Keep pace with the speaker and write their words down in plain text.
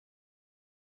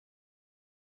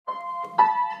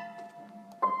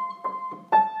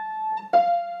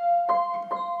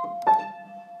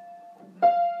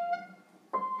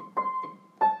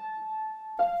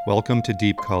Welcome to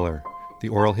Deep Color, the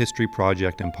oral history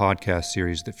project and podcast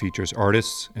series that features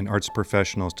artists and arts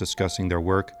professionals discussing their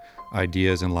work,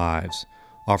 ideas, and lives,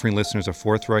 offering listeners a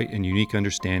forthright and unique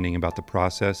understanding about the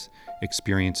process,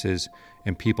 experiences,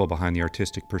 and people behind the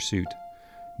artistic pursuit.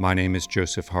 My name is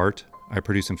Joseph Hart. I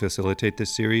produce and facilitate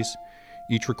this series.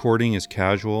 Each recording is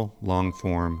casual,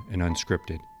 long-form, and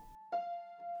unscripted.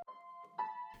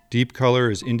 Deep Color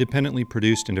is independently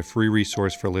produced and a free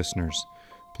resource for listeners.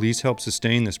 Please help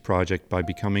sustain this project by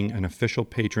becoming an official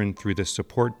patron through the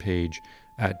support page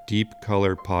at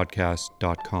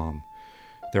deepcolorpodcast.com.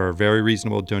 There are very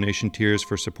reasonable donation tiers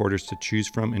for supporters to choose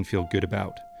from and feel good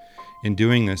about. In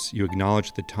doing this, you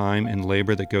acknowledge the time and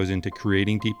labor that goes into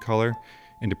creating Deep Color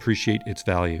and appreciate its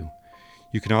value.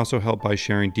 You can also help by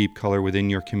sharing Deep Color within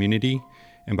your community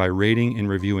and by rating and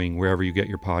reviewing wherever you get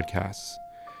your podcasts.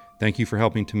 Thank you for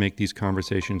helping to make these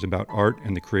conversations about art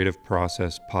and the creative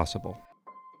process possible.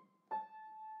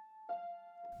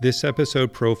 This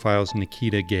episode profiles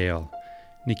Nikita Gale.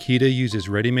 Nikita uses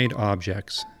ready-made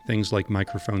objects, things like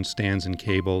microphone stands and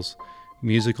cables,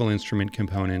 musical instrument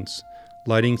components,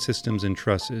 lighting systems and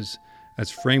trusses, as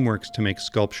frameworks to make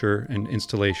sculpture and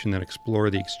installation that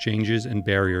explore the exchanges and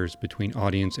barriers between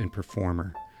audience and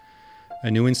performer.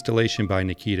 A new installation by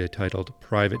Nikita titled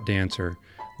Private Dancer,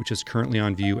 which is currently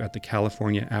on view at the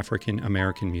California African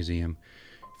American Museum,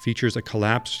 features a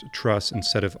collapsed truss and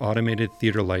set of automated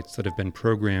theater lights that have been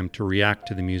programmed to react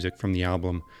to the music from the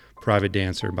album Private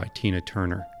Dancer by Tina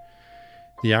Turner.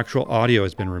 The actual audio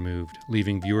has been removed,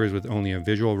 leaving viewers with only a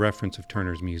visual reference of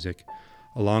Turner's music,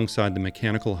 alongside the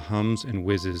mechanical hums and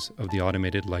whizzes of the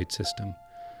automated light system.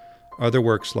 Other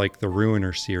works like the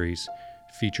Ruiner series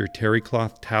feature terry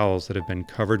cloth towels that have been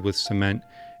covered with cement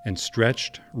and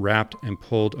stretched, wrapped, and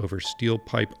pulled over steel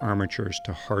pipe armatures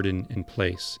to harden in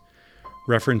place,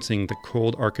 referencing the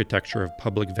cold architecture of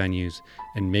public venues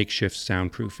and makeshift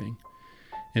soundproofing.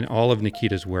 In all of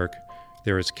Nikita's work,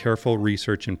 there is careful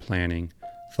research and planning,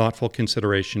 thoughtful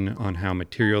consideration on how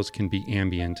materials can be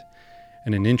ambient,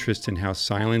 and an interest in how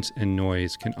silence and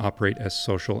noise can operate as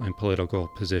social and political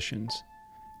positions.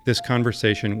 This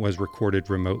conversation was recorded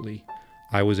remotely.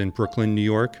 I was in Brooklyn, New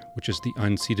York, which is the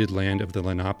unceded land of the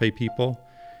Lenape people.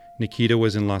 Nikita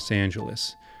was in Los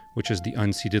Angeles, which is the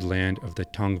unceded land of the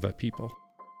Tongva people.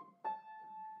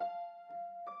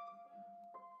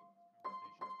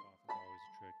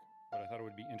 But I thought it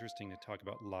would be interesting to talk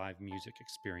about live music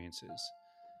experiences.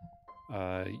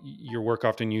 Your work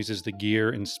often uses the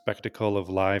gear and spectacle of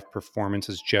live performance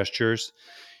as gestures,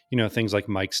 things like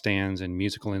mic stands and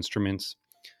musical instruments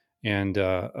and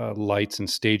lights and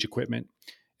stage equipment.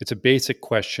 It's a basic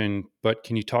question, but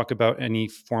can you talk about any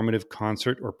formative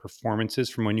concert or performances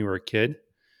from when you were a kid?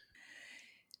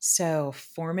 So,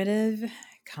 formative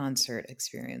concert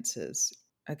experiences.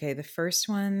 Okay, the first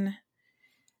one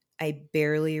I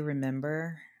barely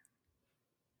remember.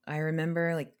 I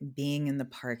remember like being in the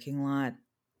parking lot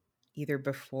either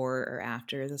before or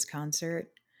after this concert.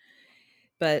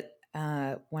 But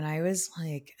when I was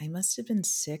like, I must have been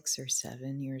 6 or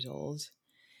 7 years old.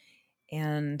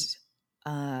 And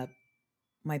uh,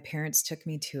 my parents took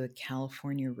me to a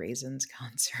California Raisins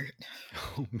concert.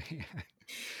 Oh man. Do you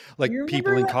Like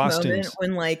people remember in that moment costumes.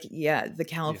 when, like, yeah, the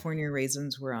Yeah. California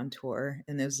Raisins were on tour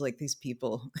and it was like these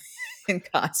people in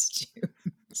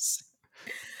costumes?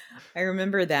 I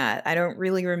remember that. I don't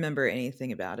really remember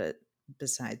anything about it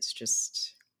besides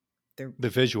just the The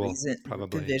visual, the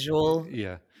probably. visual,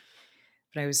 Yeah.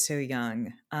 but I was so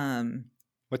young.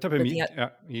 What type of But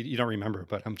the you don't remember,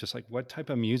 but I'm just like, what type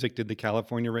of music did the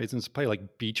California Raisins play?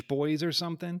 Like Beach Boys or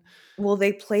something? Well,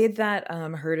 they played that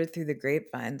 "Heard It Through the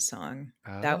Grapevine" song.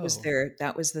 Oh, That was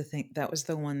the thing. That was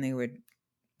the one they would.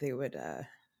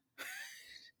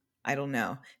 I don't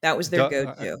know. That was their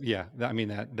go-to. yeah. I mean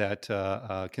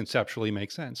that conceptually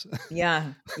makes sense.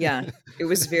 Yeah, yeah. It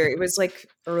was like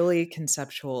early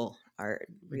conceptual art,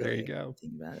 There you really, go.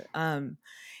 think about it.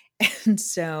 And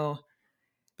so,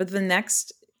 but the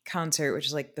next concert, which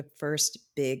is like the first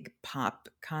big pop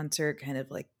concert, kind of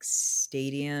like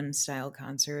stadium style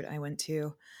concert I went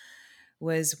to,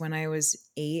 was when I was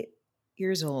 8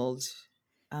 years old.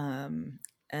 Um,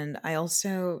 and I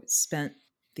also spent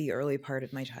the early part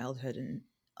of my childhood in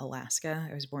Alaska.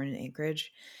 I was born in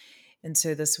Anchorage. And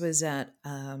so this was at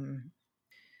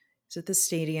the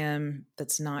stadium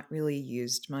that's not really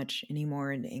used much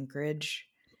anymore in Anchorage,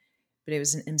 but it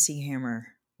was an MC Hammer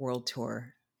World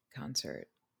Tour concert.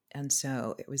 And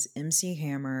so it was MC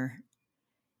Hammer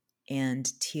and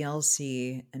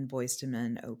TLC and Boyz II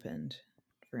Men opened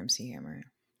for MC Hammer.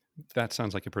 That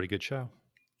sounds like a pretty good show.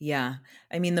 Yeah.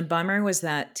 I mean, the bummer was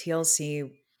that TLC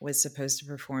was supposed to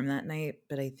perform that night,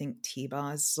 but I think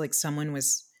T-Boz, like someone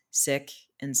was sick,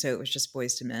 and so it was just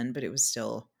Boyz II Men, but it was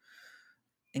still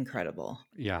incredible.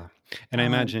 Yeah. And I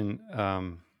Um, imagine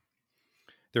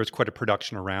there was quite a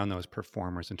production around those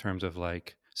performers in terms of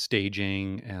like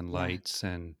staging and yeah, lights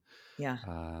and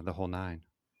yeah, the whole nine.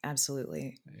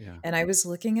 absolutely. Yeah. And I was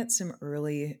looking at some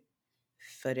early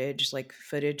footage, like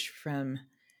footage from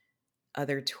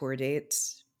other tour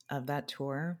dates of that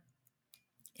tour.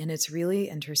 And it's really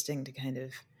interesting to kind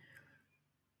of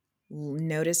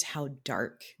notice how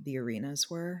dark the arenas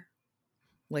were,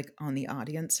 like on the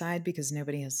audience side, because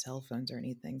nobody has cell phones or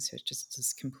anything. So it's just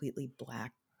this completely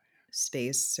black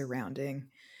space surrounding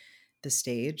the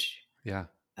stage, Yeah.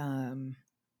 um,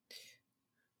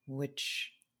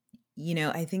 which, you know,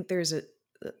 I think there's a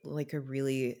like a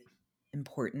really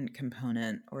important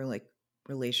component or like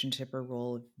relationship or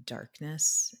role of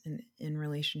darkness in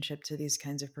relationship to these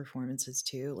kinds of performances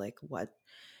too, like what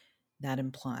that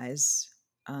implies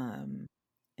um,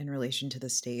 in relation to the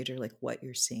stage or like what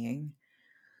you're seeing.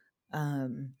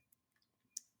 Um,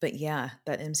 but yeah,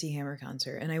 that MC Hammer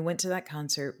concert. And I went to that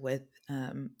concert with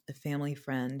a family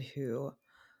friend who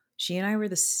she and I were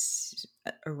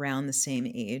around the same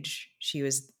age. She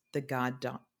was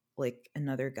the like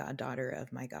another goddaughter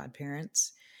of my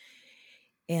godparents.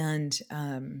 And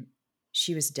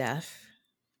she was deaf.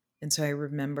 And so I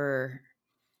remember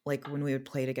like when we would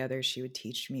play together, she was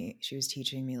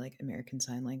teaching me like American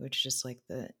Sign Language, just like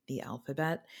the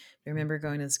alphabet. I remember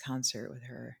going to this concert with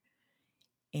her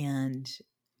and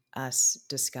us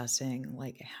discussing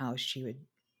like how she would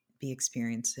be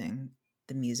experiencing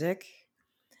the music.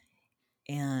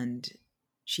 And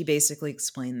she basically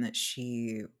explained that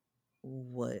she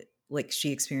would like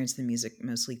she experienced the music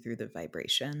mostly through the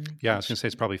vibration. Yeah. I Like was going to say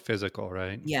it's probably physical,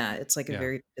 right? yeah, it's like a Yeah.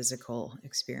 very physical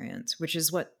experience, which is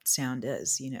what sound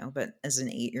is, you know. But as an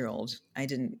 8-year-old, I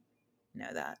didn't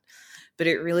know that. But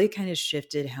it really kind of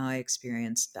shifted how I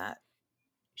experienced that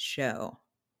show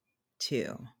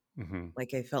too. Hmm.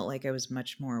 Like I felt like I was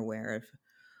much more aware of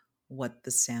what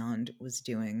the sound was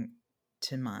doing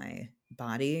to my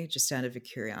body, just out of a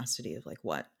curiosity of like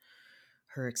what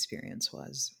her experience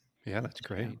was Yeah. with That's the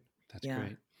show. great. That's Yeah,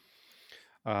 great.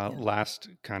 yeah. Last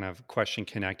kind of question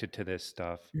connected to this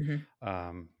stuff. Mhm.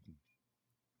 Um,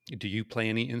 do you play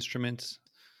any instruments?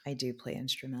 I do play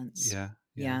instruments. Yeah.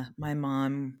 Yeah. Yeah, my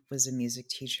mom was a music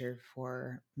teacher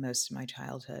for most of my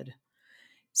childhood.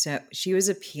 So she was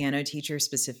a piano teacher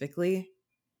specifically.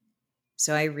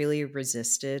 So I really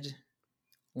resisted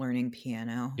learning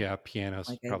piano. Yeah. Piano's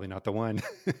Like probably not the one.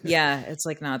 yeah, it's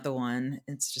like not the one.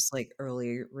 It's just like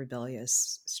early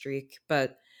rebellious streak.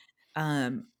 But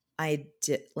I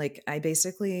did like I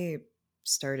basically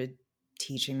started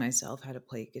teaching myself how to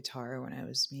play guitar when I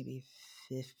was maybe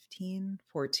 15,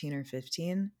 14 or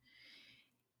 15.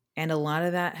 And a lot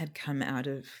of that had come out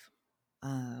of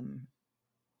um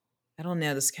I don't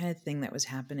know, this kind of thing that was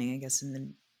happening, I guess, in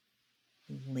the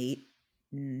late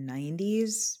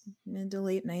 90s, mid to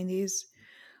late 90s,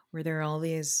 where there are all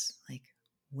these like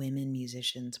women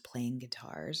musicians playing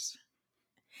guitars.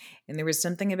 And there was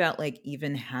something about like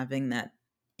even having that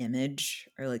image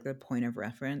or like the point of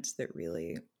reference that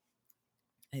really,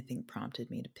 I think,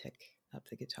 prompted me to pick up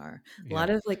the guitar. A lot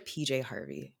Yeah. of like PJ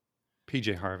Harvey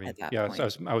PJ at Harvey. that Yeah. So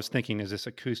point. I was thinking, is this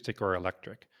acoustic or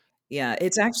electric? Yeah,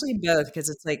 it's actually both because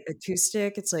it's like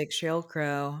acoustic, it's like Sheryl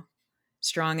Crow.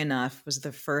 Strong Enough was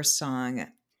the first song,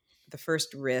 the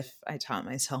first riff I taught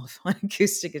myself on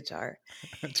acoustic guitar.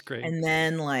 That's great. And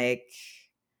then like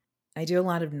I do a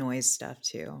lot of noise stuff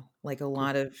too. Like a Cool.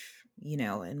 lot of, you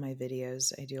know, in my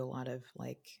videos, I do a lot of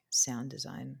like sound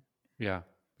design. Yeah.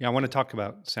 Yeah. I want to talk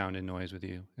about sound and noise with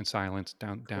you and silence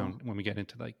Cool. down when we get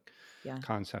into like Yeah.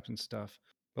 concepts and stuff.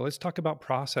 But let's talk about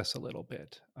process a little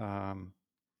bit.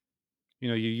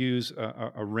 You use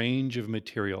a range of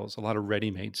materials, a lot of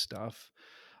ready-made stuff.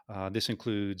 This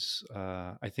includes,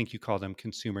 I think you call them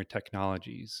consumer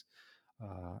technologies,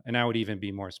 and I would even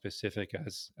be more specific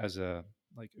as a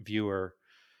like viewer,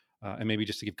 and maybe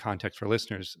just to give context for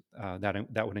listeners,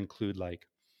 that would include like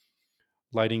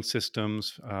lighting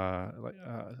systems,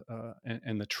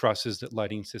 and the trusses that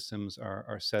lighting systems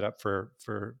are set up for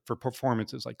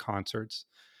performances like concerts,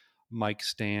 mic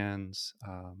stands.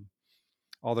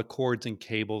 All the cords and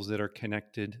cables that are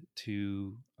connected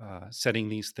to setting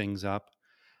these things up.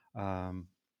 Um,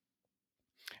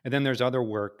 and then there's other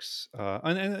works,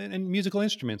 and musical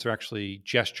instruments are actually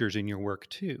gestures in your work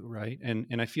too, right?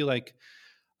 And I feel like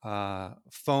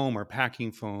foam or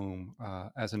packing foam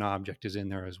as an object is in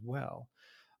there as well.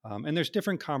 And there's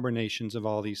different combinations of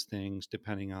all these things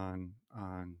depending on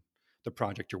the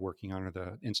project you're working on or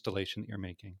the installation that you're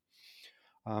making.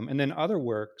 And then other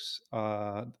works,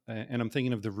 and I'm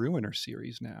thinking of the Ruiner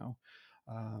series now.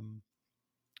 Um,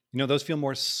 those feel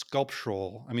more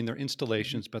sculptural. I mean, they're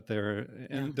installations, but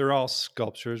Yeah. they're all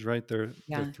sculptures, right? They're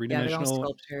Yeah. three Yeah. They're all dimensional.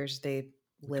 sculptures. They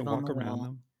We can live on walk the around wall.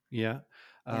 them. Yeah.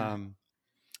 Yeah. Um,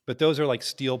 but those are like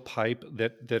steel pipe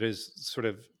that is sort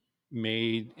of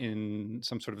made in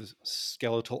some sort of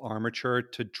skeletal armature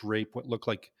to drape what look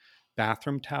like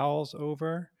bathroom towels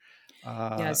over.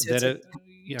 Yeah. So That it's like it,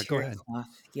 yeah, go terry ahead.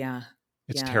 cloth. Yeah.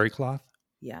 It's Yeah. terry cloth,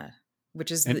 Yeah. Which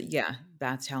is and yeah,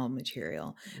 bath towel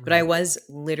material. But I right. was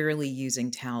literally using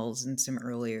towels in some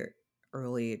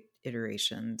early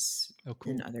iterations Oh,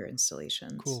 in cool, other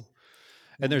installations. cool.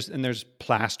 Yeah. And there's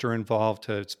plaster involved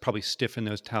to it's probably stiffen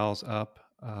those towels up.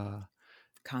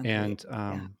 Concrete. And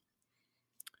Yeah.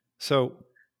 so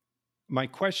my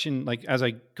question, like as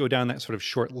I go down that sort of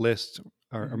short list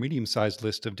or Mhm. medium-sized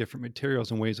list of different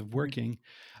materials and ways of Mhm. working,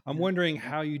 I'm Yeah. wondering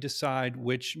how you decide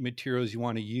which materials you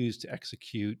want to use to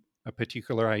execute a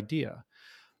particular idea,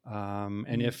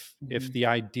 and Mhm. if Mhm. the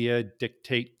idea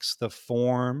dictates the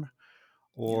form,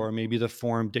 Yeah. or maybe the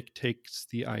form dictates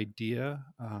the idea.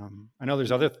 I know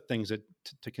there's Yeah. other things that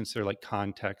to consider, like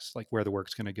context, like where the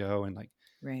work's going to go, and like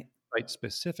Right. site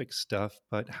specific stuff.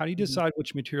 But how do you Mhm. decide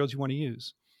which materials you want to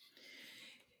use?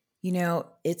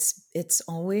 It's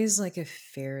always like a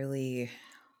fairly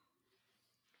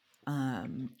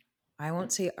um I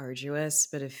won't say arduous,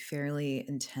 but a fairly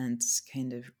intense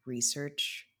kind of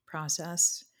research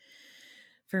process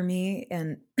for me.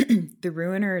 And the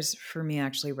ruiners for me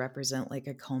actually represent like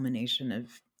a culmination of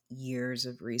years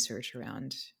of research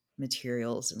around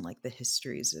materials and like the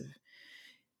histories of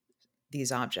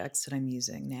these objects that I'm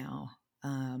using now.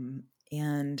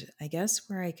 And I guess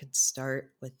where I could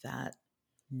start with that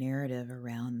narrative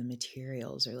around the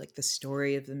materials or like the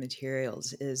story of the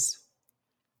materials is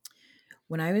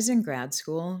when I was in grad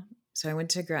school. So I went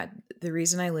to the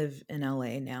reason I live in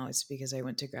LA now is because I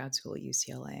went to grad school at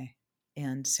UCLA,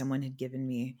 and someone had given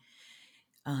me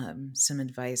some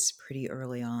advice pretty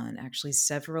early on. Actually,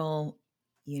 several,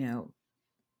 you know,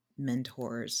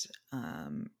 mentors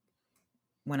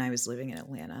when I was living in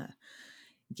Atlanta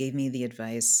gave me the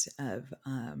advice of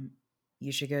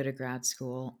you should go to grad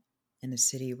school in a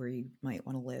city where you might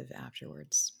want to live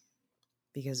afterwards,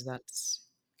 because that's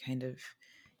kind of,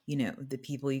 the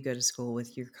people you go to school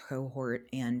with, your cohort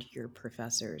and your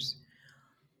professors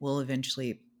will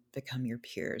eventually become your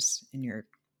peers in your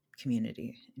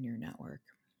community, in your network.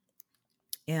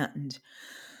 And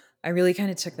I really kind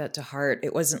of took that to heart.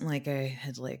 It wasn't like I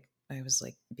was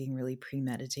like being really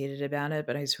premeditated about it,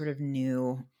 but I sort of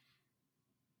knew,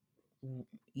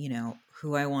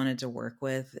 who I wanted to work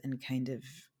with, and kind of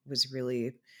was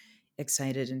really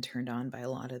excited and turned on by a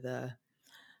lot of the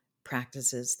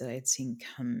practices that I'd seen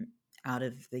come out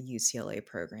of the UCLA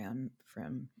program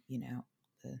from,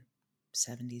 the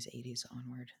 70s, 80s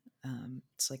onward.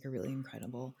 It's like a really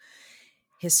incredible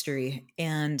history.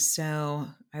 And so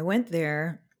I went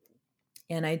there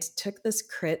and I took this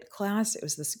crit class. It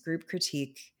was this group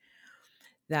critique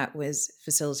that was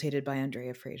facilitated by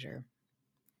Andrea Fraser.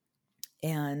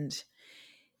 And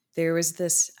there was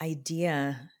this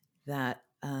idea that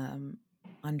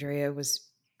Andrea was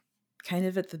kind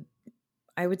of at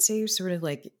I would say, sort of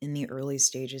like in the early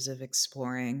stages of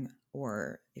exploring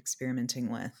or experimenting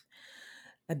with,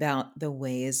 about the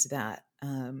ways that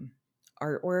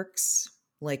artworks,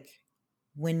 like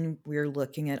when we're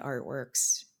looking at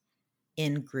artworks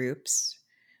in groups,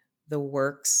 the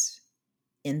works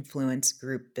influence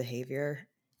group behavior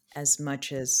as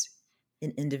much as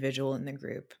an individual in the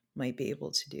group might be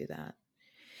able to do that.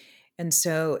 And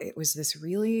so it was this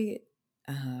really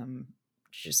um,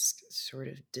 just sort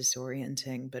of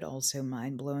disorienting, but also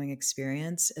mind blowing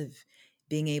experience of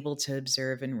being able to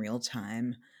observe in real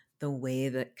time the way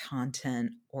that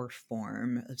content or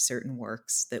form of certain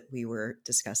works that we were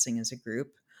discussing as a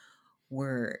group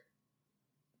were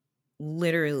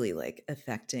literally like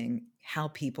affecting how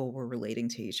people were relating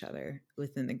to each other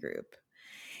within the group.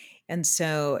 And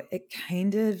so it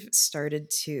kind of started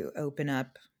to open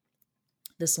up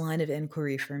this line of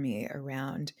inquiry for me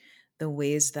around the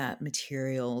ways that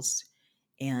materials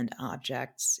and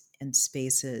objects and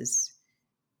spaces,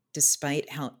 despite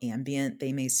how ambient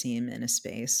they may seem in a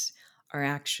space, are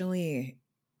actually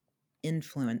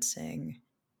influencing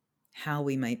how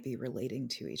we might be relating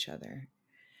to each other.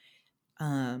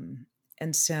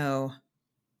 And so,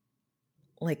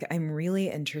 like, I'm really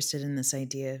interested in this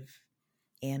idea of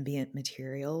ambient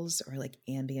materials or like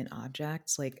ambient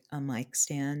objects, like a mic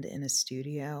stand in a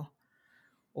studio,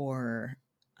 or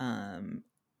um,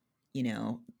 you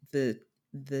know,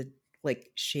 the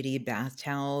like shitty bath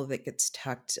towel that gets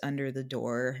tucked under the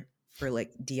door for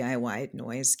like DIY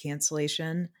noise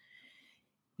cancellation.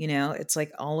 It's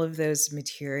like all of those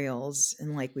materials,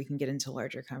 and like we can get into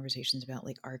larger conversations about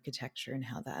like architecture and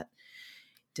how that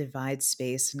divides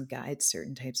space and guides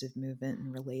certain types of movement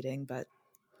and relating. But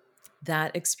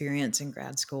that experience in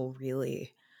grad school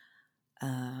really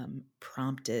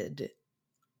prompted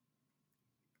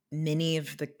many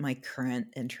of my current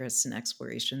interests and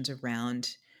explorations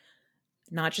around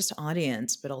not just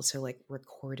audience, but also like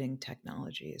recording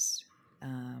technologies,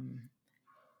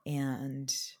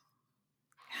 and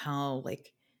how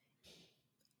like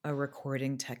a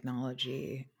recording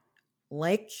technology,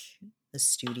 like the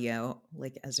studio,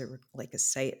 like as like a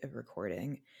site of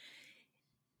recording,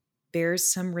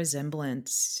 bears some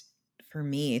resemblance for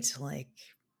me to like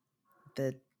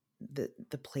the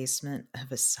the placement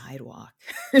of a sidewalk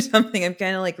or something. I'm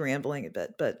kind of like rambling a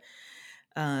bit, but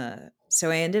so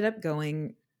I ended up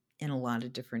going in a lot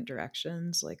of different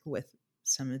directions, like with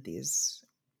some of these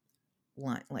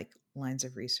lines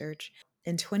of research.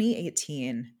 In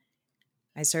 2018,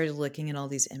 I started looking at all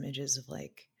these images of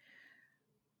like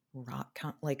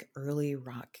like early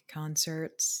rock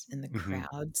concerts and the Hmm.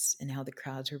 crowds and how the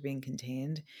crowds were being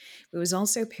contained. But it was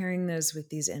also pairing those with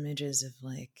these images of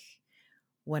like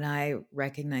what I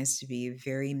recognize to be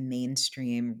very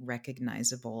mainstream,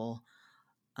 recognizable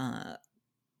uh,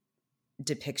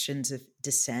 depictions of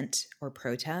dissent or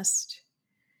protest.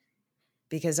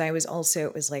 Because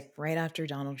it was like right after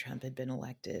Donald Trump had been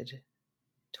elected,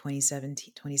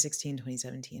 2017, 2016,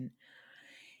 2017.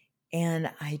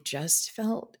 And I just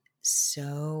felt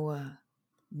so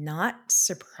not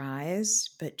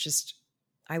surprised, but just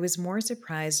I was more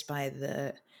surprised by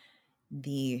the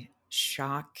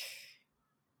shock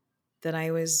that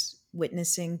I was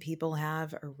witnessing people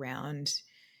have around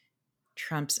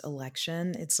Trump's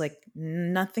election. It's like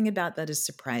nothing about that is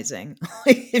surprising.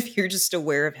 Like if you're just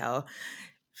aware of how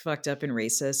fucked up and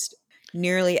racist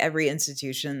nearly every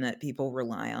institution that people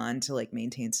rely on to like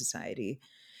maintain society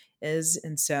is.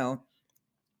 And so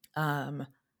um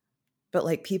but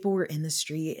like people were in the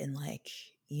street and like,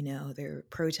 they're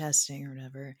protesting or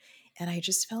whatever, and I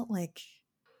just felt like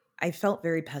I felt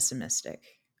very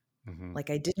pessimistic. Hmm. Like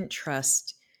I didn't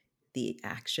trust the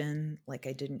action, like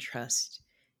I didn't trust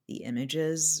the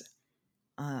images.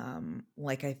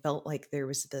 Like I felt like there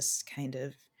was this kind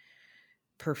of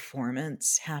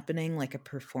performance happening, like a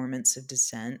performance of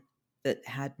dissent that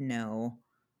had no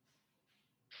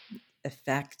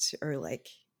effect or like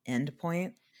end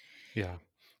point. Yeah.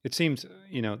 It seems,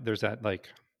 there's that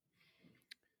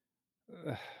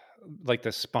uh, like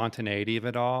the spontaneity of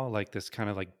it all, like this kind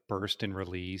of like burst and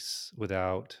release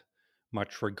without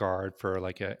much regard for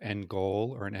like a end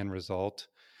goal or an end result.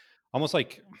 Almost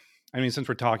like, I mean, since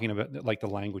we're talking about like the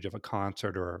language of a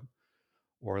concert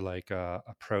or like a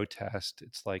protest,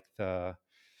 it's like the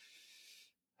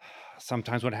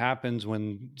sometimes what happens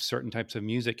when certain types of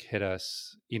music hit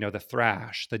us, the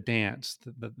thrash, the dance,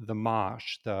 the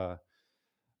mosh, the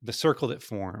circle that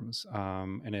forms,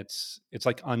 and it's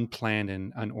like unplanned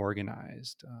and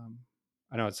unorganized.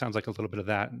 I know it sounds like a little bit of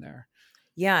that in there.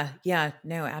 Yeah, yeah,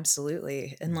 no,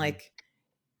 absolutely. And Hmm. like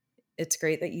it's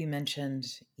great that you mentioned,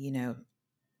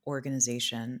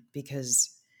 organization,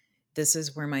 because this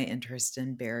is where my interest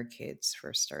in barricades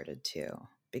first started too.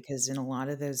 Because in a lot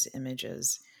of those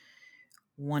images,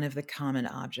 one of the common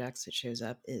objects that shows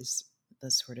up is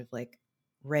the sort of like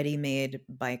ready-made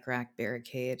bike rack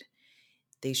barricade.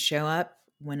 They show up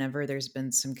whenever there's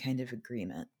been some kind of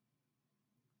agreement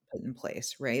put in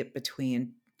place, right?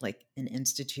 Between like an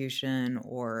institution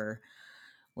or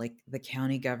like the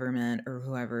county government or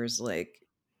whoever's like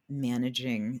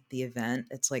managing the event.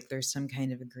 It's like there's some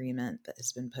kind of agreement that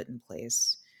has been put in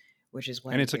place, which is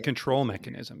why And the it's a control barricades are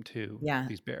there. mechanism too. Yeah,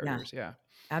 These yeah, barriers, yeah,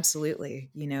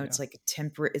 absolutely. yeah. It's like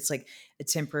it's like a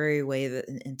temporary way that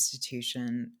an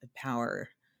institution of power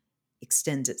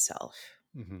extends itself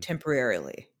Hmm.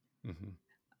 temporarily. Hmm.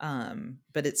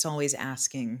 But it's always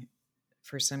asking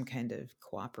for some kind of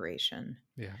cooperation.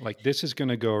 Yeah, like this is going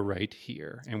to go right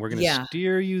here, and we're going to Yeah,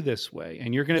 steer you this way,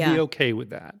 and you're going to be yeah, okay with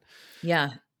that. yeah.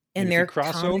 And And if you they're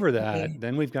cross over that, comically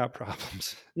then we've got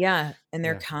problems. Yeah, and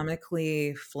they're Yeah,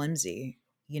 comically flimsy,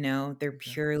 they're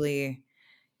yeah. purely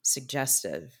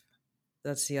suggestive.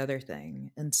 That's the other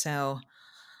thing. And so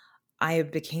I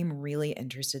became really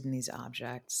interested in these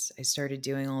objects. I started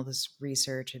doing all this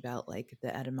research about like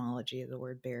the etymology of the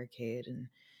word barricade and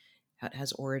how it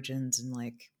has origins in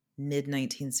like mid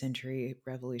 19th century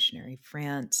revolutionary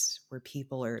France, where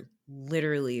people are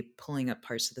literally pulling up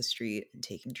parts of the street and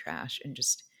taking trash and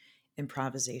just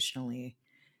improvisationally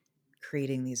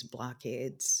creating these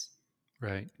blockades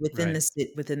Right. within Right.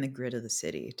 within the grid of the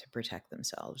city to protect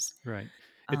themselves. Right.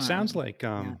 It sounds Um, like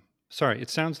yeah, sorry, it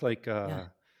sounds like yeah,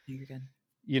 no, you're good.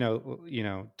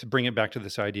 to bring it back to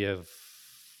this idea of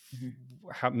Hmm.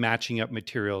 how matching up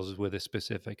materials with a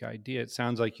specific idea. It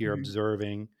sounds like you're Hmm.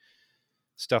 observing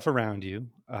stuff around you.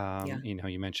 Yeah,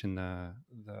 You mentioned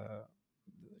the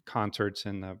concerts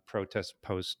and the protests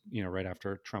post, right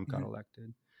after Trump got hmm,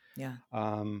 elected. yeah,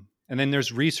 And then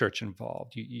there's research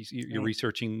involved. You're right,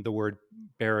 researching the word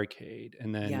barricade,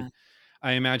 and then yeah,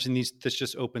 I imagine this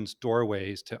just opens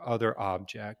doorways to other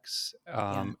objects,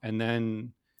 yeah, and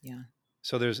then yeah,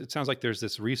 so it sounds like there's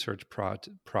this research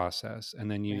process,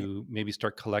 and then right. you maybe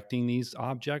start collecting these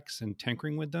objects and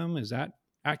tinkering with them. Is that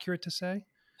accurate to say?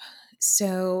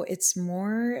 So it's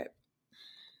more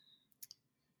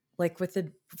like with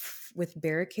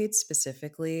barricades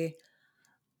specifically.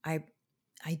 I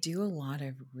I do a lot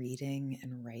of reading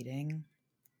and writing,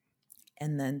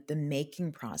 and then the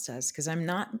making process because I'm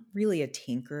not really a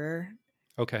tinkerer,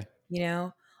 Okay. you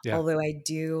know, Yeah. although I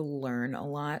do learn a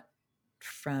lot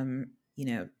from,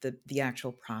 the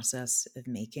actual process of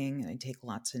making, and I take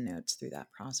lots of notes through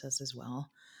that process as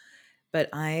well. But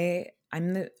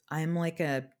I'm like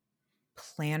a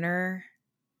planner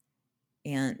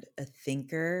and a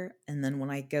thinker, and then when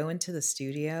I go into the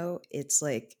studio, it's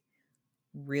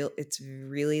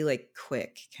really like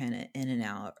quick kind of in and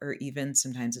out, or even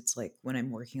sometimes it's like when I'm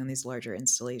working on these larger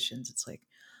installations, it's like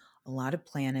a lot of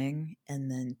planning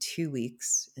and then 2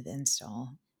 weeks of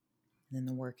install, and then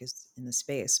the work is in the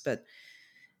space. But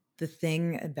the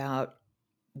thing about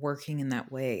working in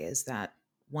that way is that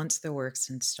once the work's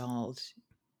installed,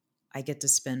 I get to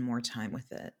spend more time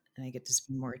with it, and I get to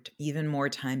spend even more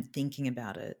time thinking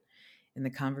about it, and the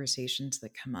conversations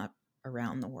that come up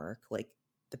around the work, like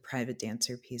the private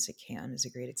dancer piece at Can is a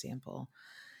great example.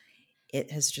 It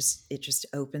just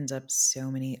opens up so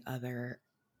many other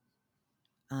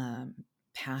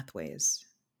pathways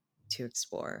to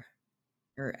explore,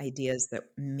 or ideas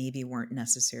that maybe weren't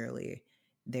necessarily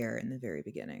there in the very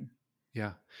beginning.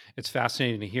 Yeah. It's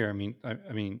fascinating to hear. I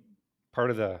mean,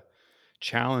 part of the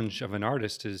challenge of an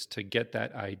artist is to get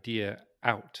that idea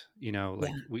out. Yeah,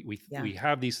 Like we yeah,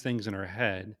 have these things in our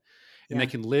head, and they yeah.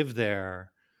 can live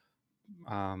there,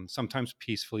 sometimes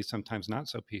peacefully, sometimes not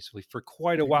so peacefully, for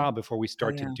quite a Mhm. while before we Oh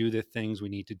start to yeah, do the things we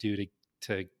need to do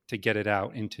to get it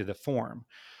out into the form.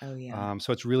 oh yeah,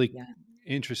 So it's really yeah.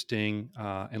 interesting,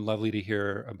 and lovely to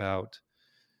hear about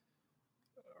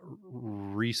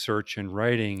research and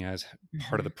writing as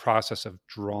part of the Mhm. process of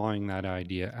drawing that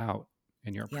idea out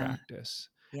in your Yeah, practice.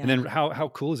 And yeah, then how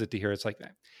cool is it to hear it's like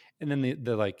that? And then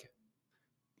the like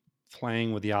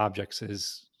playing with the objects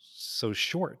is so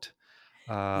short.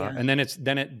 yeah, And then it's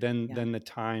then it yeah, then the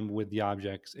time with the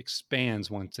objects expands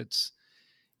once it's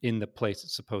in the place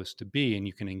it's supposed to be, and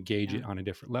you can engage yeah. it on a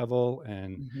different level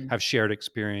and Mhm. have shared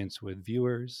experience with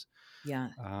viewers.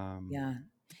 Yeah, Um, yeah.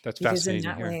 that's Because in fascinating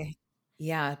to that hear. way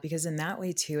yeah, because in that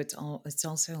way too, it's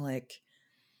also like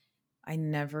I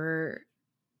never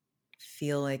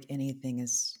feel like anything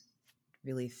is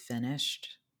really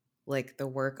finished. Like the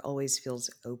work always feels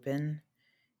open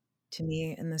to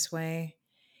me in this way.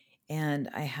 And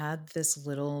I had this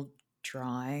little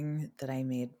drawing that I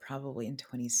made probably in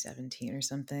 2017 or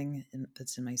something,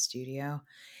 that's in my studio.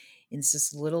 And it's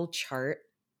this little chart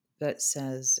that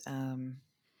says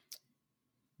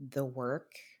the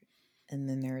work, and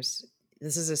then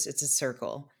it's a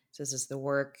circle. It says it's the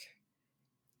work,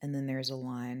 and then there's a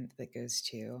line that goes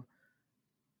to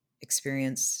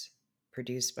experience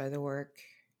produced by the work,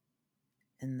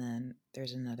 and then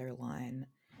there's another line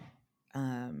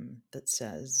that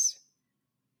says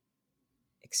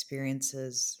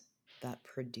experiences that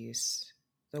produce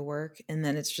the work, and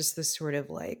then it's just this sort of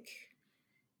like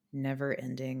never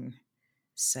ending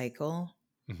cycle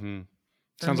Hmm.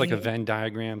 for Sounds like a me. Venn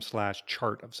diagram slash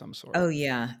chart of some Oh sort.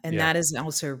 yeah, and Yeah. that is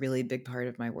also a really big part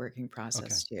of my working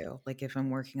Okay. process too. Like if I'm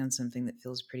working on something that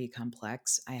feels pretty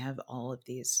complex, I have all of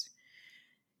these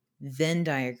Venn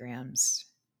diagrams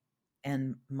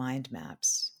and mind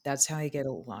maps. That's how I get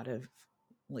a lot of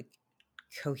like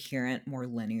coherent, more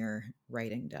linear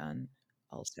writing done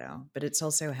also. But it's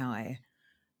also how I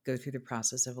go through the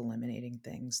process of eliminating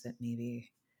things that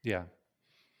maybe Yeah.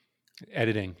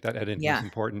 Editing. That editing is yeah,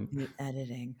 important. the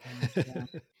editing, god, yeah.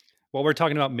 Well, we're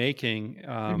talking about making,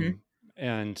 Mhm.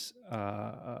 and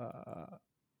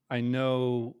I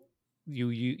know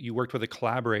you worked with a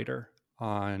collaborator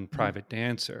on Mhm. Private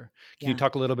Dancer. Can you Yeah.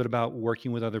 talk a little bit about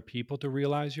working with other people to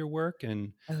realize your work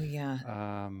and Oh, yeah.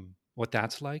 what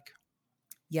that's like?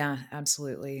 Yeah,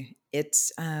 absolutely.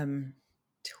 It's,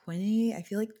 20 I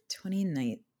feel like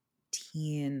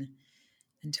 2019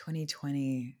 and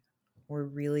 2020 were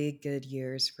really good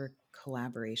years for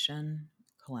collaborating,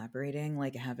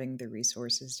 like, having the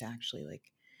resources to actually,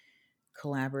 like,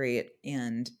 collaborate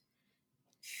and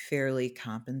fairly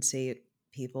compensate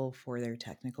people for their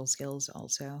technical skills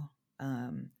also,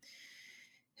 um,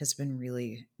 has been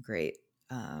really great,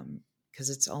 because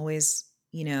it's always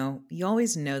you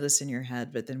always know this in your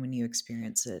head, but then when you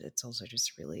experience it, it's also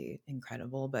just really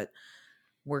incredible, but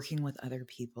working with other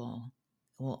people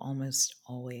will almost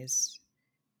always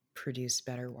produce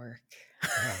better work.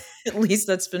 Yeah, At least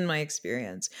that's been my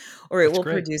experience, or it that's will great.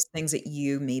 produce things that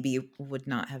you maybe would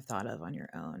not have thought of on your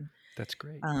own. That's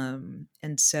great.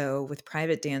 And so with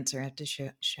Private Dancer, I have to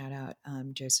shout out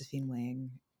Josephine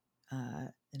Wang,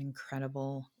 an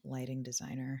incredible lighting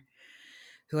designer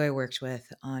who I worked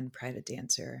with on Private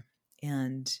Dancer.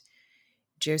 And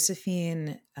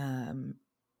Josephine, I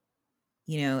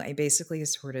basically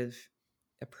sort of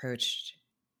approached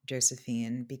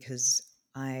Josephine because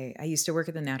I used to work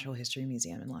at the Natural History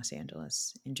Museum in Los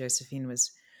Angeles, and Josephine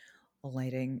was a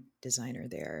lighting designer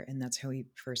there, and that's how we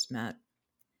first met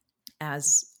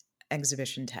as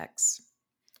exhibition techs.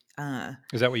 Uh,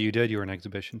 Is that what you did? You were an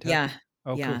exhibition tech? yeah,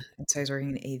 Oh, yeah. cool. And so I was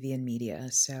working in AV and media,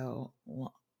 so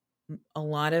a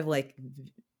lot of like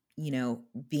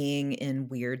being in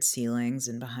weird ceilings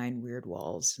and behind weird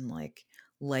walls and like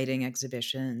lighting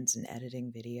exhibitions and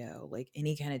editing video, like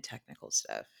any kind of technical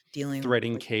stuff, dealing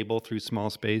Threading like cable through small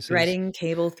spaces. threading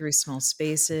cable through small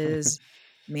spaces,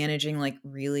 managing like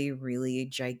really, really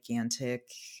gigantic,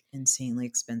 insanely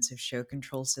expensive show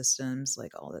control systems,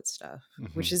 like all that stuff,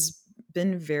 which Hmm. has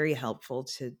been very helpful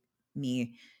to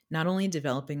me, not only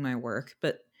developing my work,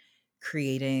 but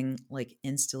creating like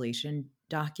installation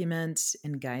documents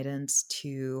and guidance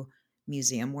to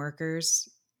museum workers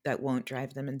that won't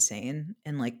drive them insane,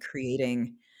 and like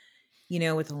creating,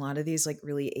 with a lot of these like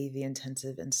really AV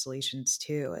intensive installations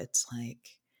too, it's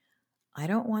like I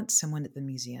don't want someone at the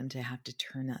museum to have to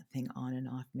turn that thing on and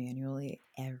off manually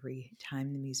every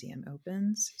time the museum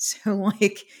opens. So,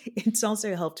 like, it's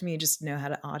also helped me just know how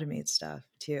to automate stuff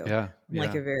too, Yeah, on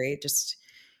like yeah. a very just,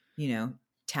 you know,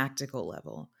 tactical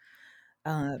level.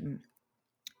 Um,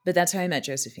 but that's how I met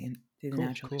Josephine, through the Cool,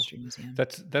 Natural cool. History Museum.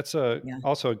 That's a Yeah.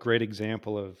 also a great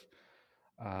example of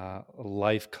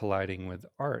life colliding with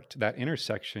art. That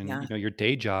intersection, Yeah. your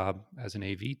day job as an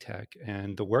AV tech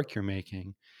and the work you're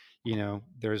making,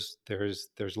 there's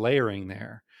layering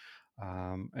there.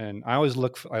 And I always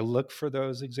I look for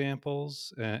those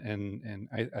examples, and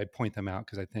I point them out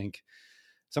because I think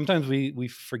sometimes we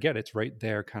forget it's right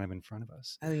there, kind of in front of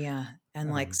us. Oh, yeah.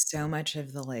 And like Um, so much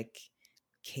of the like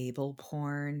cable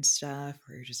porn stuff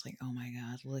where you're just like, "Oh my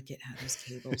god, look at how these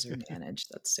cables are managed.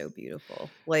 That's so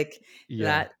beautiful." Like, yeah,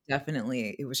 that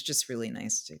definitely it was just really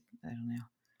nice to, I don't know,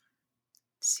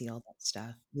 see all that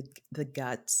stuff, the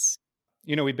guts.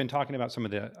 we've been talking about some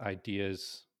of the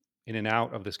ideas in and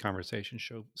out of this conversation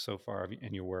show so far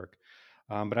in your work,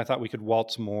 but I thought we could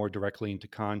waltz more directly into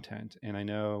content. And I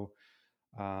know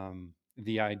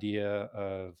the idea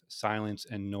of silence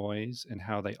and noise and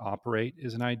how they operate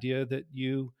is an idea that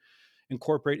you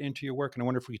incorporate into your work. And I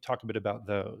wonder if we could talk a bit about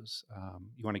those.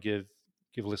 You want to give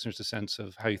listeners a sense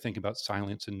of how you think about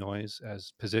silence and noise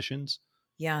as positions?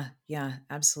 Yeah, yeah,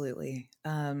 absolutely.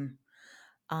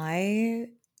 I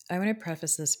I wanna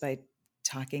preface this by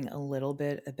talking a little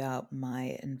bit about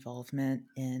my involvement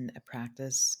in a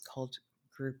practice called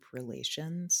group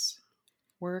relations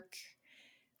work,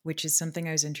 which is something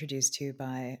I was introduced to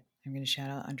by, I'm gonna shout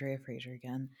out Andrea Fraser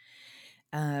again.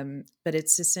 But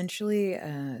it's essentially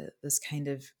this kind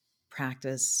of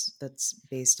practice that's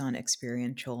based on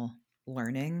experiential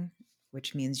learning,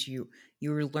 which means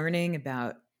you're learning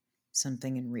about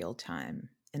something in real time.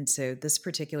 And so this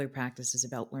particular practice is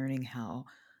about learning how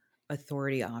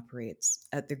authority operates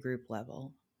at the group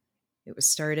level. It was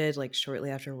started like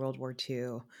shortly after World War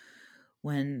II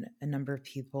when a number of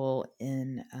people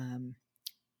in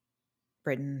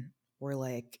Britain were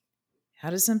like, how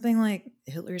does something like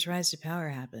Hitler's rise to power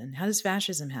happen? How does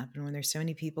fascism happen when there's so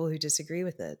many people who disagree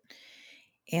with it?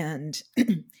 And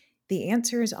the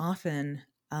answer is often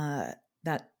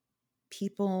that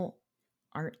people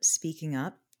aren't speaking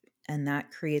up, and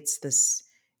that creates this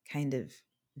kind of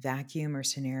vacuum or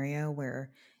scenario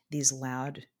where these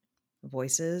loud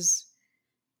voices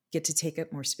get to take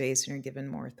up more space and are given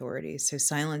more authority. So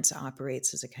silence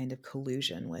operates as a kind of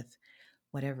collusion with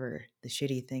whatever the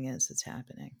shitty thing is that's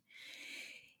happening.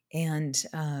 And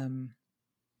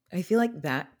I feel like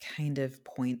that kind of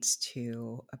points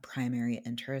to a primary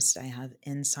interest I have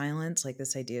in silence, like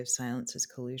this idea of silence as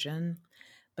collusion,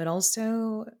 but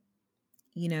also,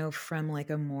 from like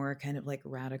a more kind of like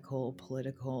radical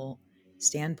political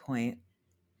standpoint,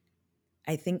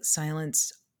 I think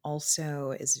silence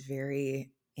also is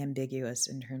very ambiguous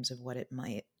in terms of what it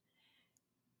might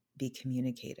be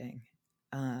communicating.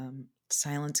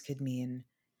 Silence could mean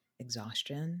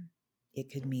exhaustion,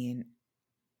 it could mean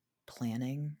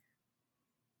planning,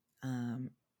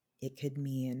 um, it could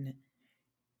mean,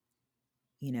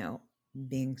 you know,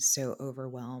 being so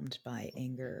overwhelmed by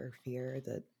anger or fear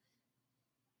that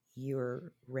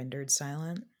you're rendered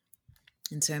silent.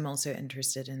 And so I'm also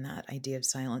interested in that idea of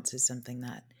silence as something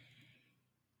that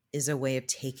is a way of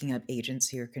taking up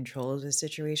agency or control of the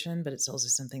situation, but it's also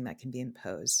something that can be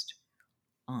imposed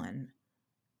on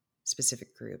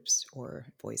specific groups or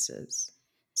voices,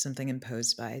 something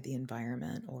imposed by the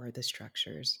environment or the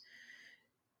structures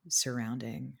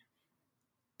surrounding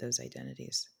those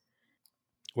identities.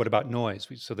 What about noise?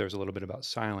 So there's a little bit about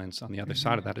silence. On the other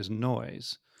side of Hmm. that is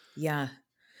noise. Yeah.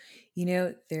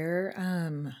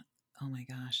 Oh my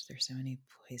gosh, there's so many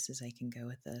places I can go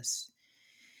with this.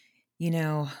 You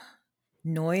know,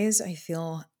 noise, I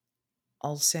feel,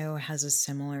 also has a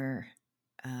similar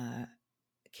uh,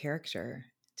 character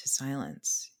to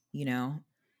silence.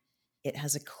 It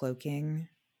has a cloaking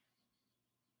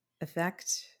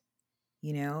effect.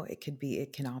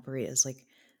 It can operate as like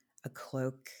a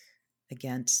cloak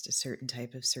against a certain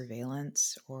type of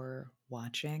surveillance or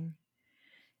watching.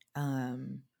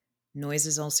 Um, Noise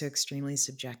is also extremely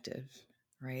subjective,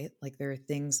 right? Like there are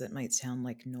things that might sound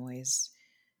like noise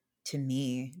to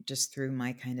me just through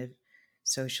my kind of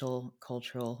social,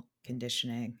 cultural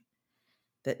conditioning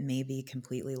that may be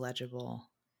completely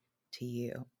legible to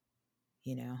you,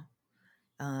 you know?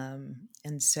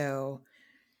 And so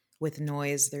with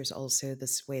noise, there's also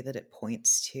this way that it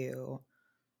points to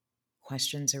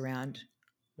questions around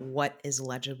what is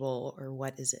legible or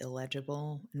what is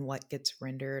illegible and what gets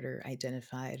rendered or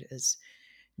identified as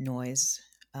noise.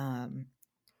 Um,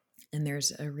 and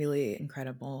there's a really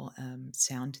incredible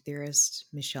sound theorist,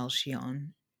 Michel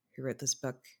Chion, who wrote this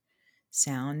book,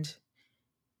 Sound,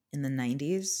 in the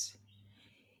 90s.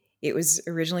 It was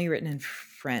originally written in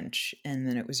French, and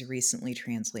then it was recently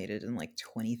translated in like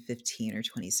 2015 or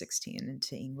 2016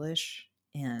 into English.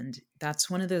 And that's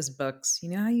one of those books,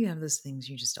 how you have those things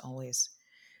you just always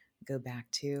go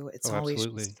back to. It's Oh, always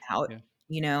just absolutely. out, Yeah.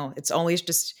 it's always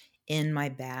just in my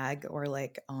bag or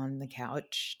like on the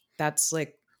couch. That's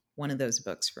like one of those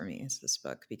books for me is this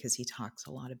book because he talks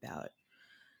a lot about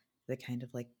the kind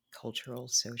of like cultural,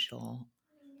 social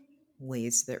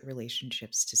ways that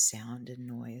relationships to sound and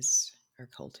noise are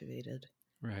cultivated.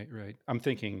 Right, right. I'm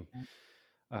thinking,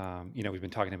 we've been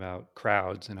talking about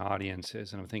crowds and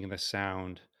audiences, and I'm thinking the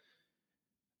sound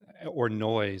or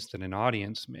noise that an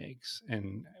audience makes,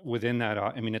 and within that,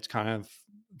 I mean, it's kind of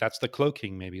that's the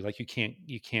cloaking, maybe. Like you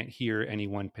can't hear any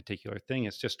one particular thing.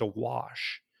 It's just a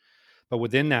wash. But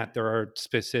within that, there are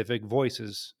specific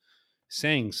voices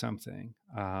saying something.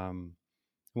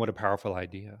 What a powerful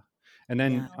idea! And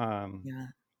then, Yeah. Yeah.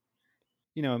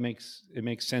 it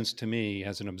makes sense to me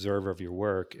as an observer of your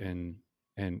work and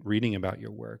reading about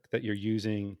your work that you're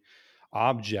using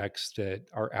objects that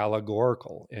are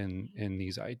allegorical in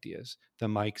these ideas. The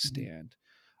mic Mhm. stand,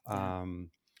 Yeah.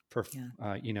 um, for Yeah.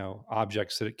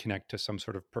 objects that connect to some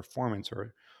sort of performance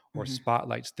or Hmm.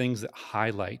 spotlights, things that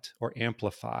highlight or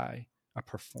amplify a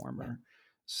Yeah. performer.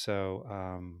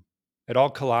 So it all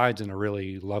collides in a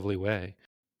really lovely way.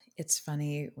 It's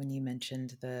funny when you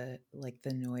mentioned the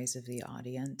noise of the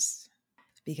audience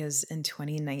because in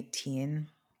 2019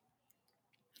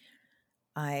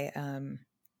 I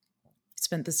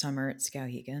spent the summer at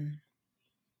Skowhegan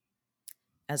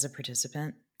as a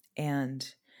participant,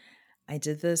 and I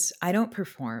did this. I don't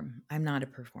perform. I'm not a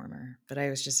performer, but I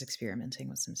was just experimenting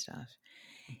with some stuff.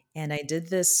 And I did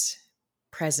this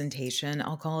presentation.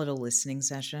 I'll call it a listening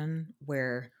session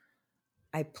where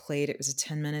it was a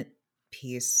 10-minute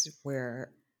piece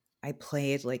where I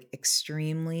played like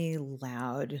extremely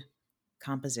loud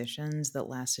compositions that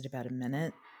lasted about a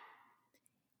minute.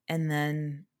 And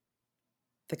then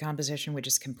the composition would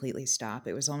just completely stop.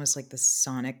 It was almost like the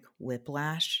sonic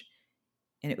whiplash,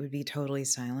 and it would be totally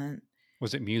silent.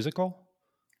 Was it musical?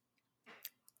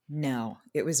 No,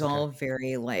 it was Okay. all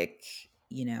very like,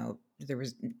 there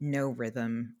was no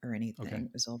rhythm or Okay. anything.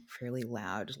 It was all fairly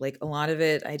loud. Like a lot of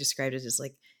it, I described it as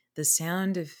like the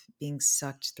sound of being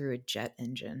sucked through a jet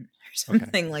engine or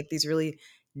Okay. something like these really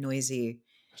noisy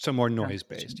So more noise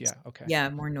based. compositions. Yeah. Okay. Yeah,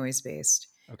 more noise based.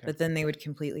 Okay. But then they would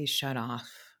completely shut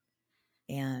off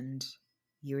and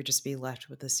you would just be left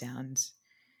with the sounds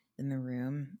in the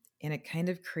room. And it kind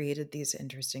of created these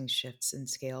interesting shifts in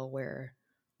scale where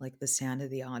like the sound of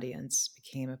the audience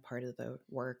became a part of the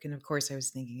work. And of course, I was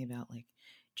thinking about like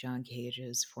John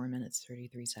Cage's 4 minutes,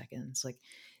 33 seconds, like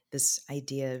this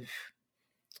idea of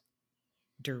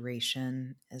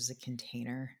duration as a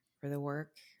container for the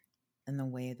work and the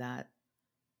way that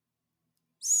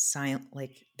silent,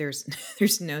 like there's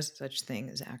there's no such thing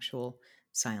as actual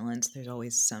silence. There's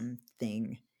always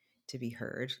something to be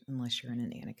heard unless you're in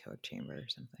an anechoic chamber or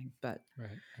something. But Right,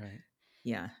 right.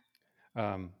 yeah.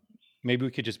 Um, Maybe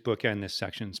we could just bookend this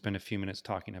section, spend a few minutes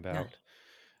talking Yeah. about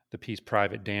the piece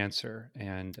 "Private Dancer,"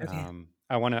 and Okay.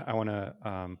 I want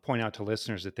to point out to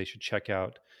listeners that they should check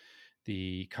out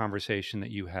the conversation that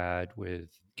you had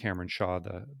with Cameron Shaw,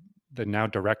 the now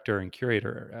director and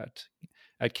curator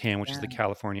at CAM, which is Yeah. the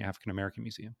California African American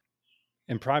Museum.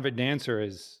 And "Private Dancer"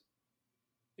 is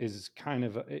kind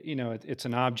of it's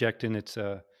an object, and it's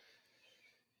a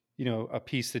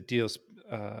piece that deals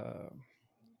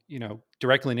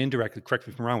directly and indirectly, correct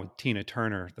me if I'm wrong, with Tina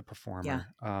Turner, the Yeah. performer,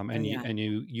 Oh and yeah.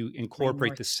 you My incorporate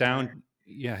North the Star. sound.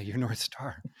 Yeah, your North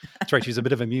Star. That's right. She's a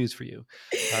bit of a muse for you.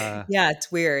 Uh, Yeah, it's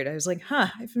weird. I was like, huh,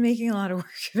 I've been making a lot of work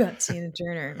about Tina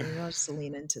Turner. Maybe I'll just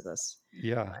lean into this.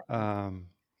 yeah,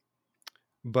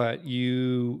 but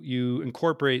you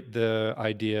incorporate the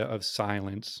idea of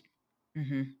silence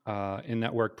Hmm. in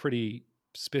that work pretty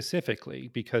specifically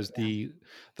because Yeah.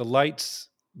 the lights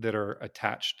that are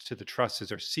attached to the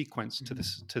trusses are sequenced to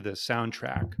Hmm. the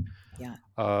soundtrack Yeah.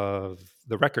 of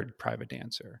the record "Private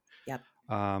Dancer." Yep.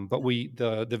 But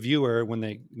Yep. the viewer, when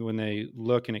they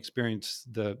look and experience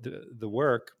the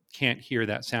work, can't hear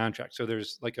that soundtrack. So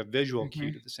there's like a visual cue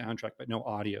Hmm. to the soundtrack, but no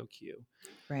audio cue.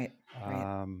 Right.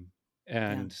 Right. Um,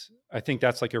 Yeah. and I think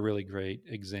that's like a really great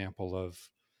example of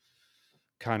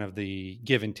kind of the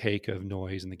give and take of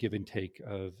noise and the give and take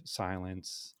of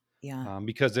silence. Yeah.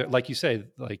 Because like you say,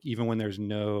 like even when there's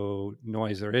no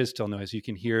noise, there is still noise. You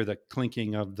can hear the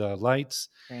clinking of the lights.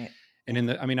 Right. And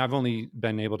Yeah. I mean, I've only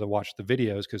been able to watch the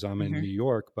videos because I'm in New Hmm.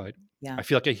 York, but Yeah. I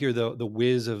feel like I hear the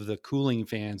whiz of the cooling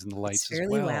fans and the It's lights as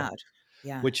fairly well, loud.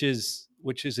 Yeah, which is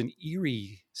an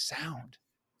eerie sound.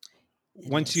 it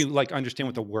Once is. you like understand Yeah.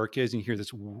 what the work is and you hear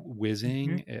this Hmm.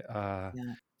 whizzing, Yeah.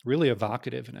 really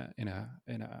evocative in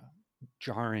a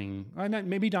jarring,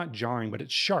 maybe not jarring, but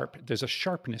it's sharp. There's a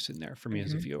sharpness in there for me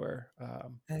as a Hmm. viewer.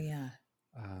 Oh yeah.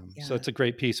 So Yeah. it's a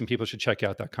great piece, and people should check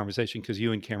out that conversation because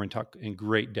you and Cameron talk in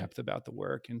great depth about the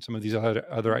work and some of these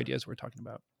other ideas we're talking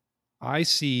about. I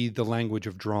see the language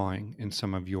of drawing in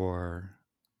some of your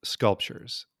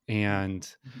sculptures, Yeah.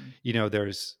 and Hmm.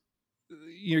 there's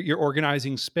you're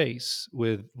organizing space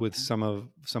with Yeah. some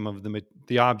of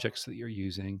the objects that you're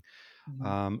using,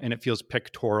 Hmm. and it feels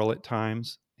pictorial at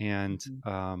times, and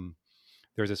Hmm.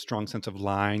 there's a strong sense of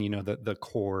line. The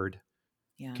cord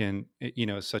Yeah. can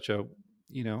such a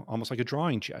almost like a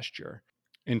drawing gesture.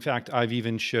 In fact, I've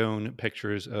even shown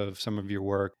pictures of some of your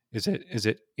work. Is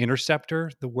it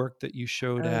Interceptor, the work that you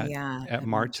showed Oh at yeah. at At Martos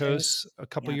Martos. a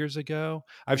couple Yep. years ago?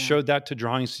 I've Yeah. showed that to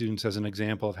drawing students as an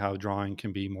example of how drawing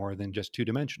can be more than just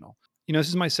two-dimensional. This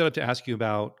is my setup to ask you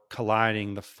about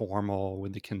colliding the formal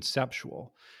with the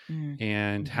conceptual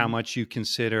and how Mm-hmm. much you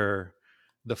consider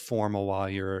the formal while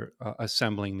you're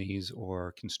assembling these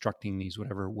or constructing these,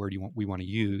 whatever word we want to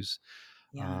use.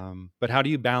 Yeah. But how do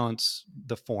you balance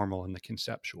the formal and the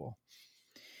conceptual?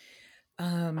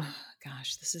 Um,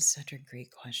 Gosh, this is such a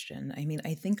great question. I mean,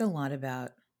 I think a lot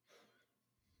about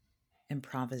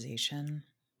improvisation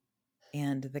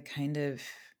and the kind of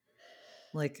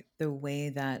like the way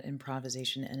that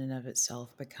improvisation in and of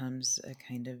itself becomes a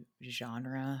kind of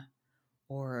genre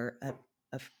or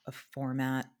a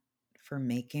format for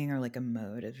making or like a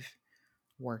mode of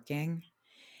working.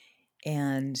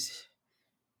 And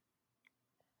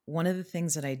one of the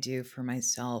things that I do for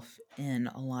myself in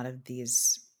a lot of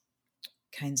these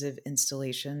kinds of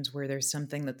installations where there's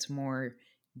something that's more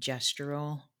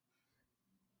gestural,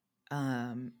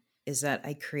 um, is that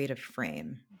I create a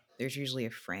frame. There's usually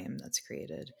a frame that's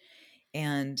created.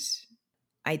 And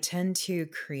I tend to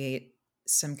create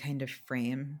some kind of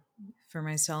frame for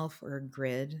myself or a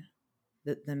grid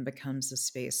that then becomes the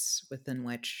space within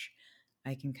which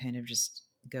I can kind of just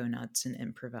go nuts and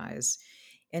improvise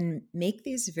and make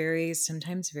these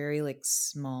sometimes very like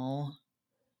small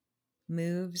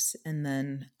moves and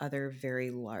then other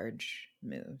very large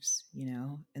moves, you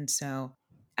know? And so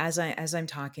as I'm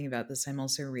talking about this, I'm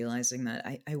also realizing that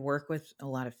I work with a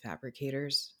lot of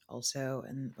fabricators also,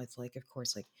 and with like, of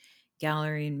course, like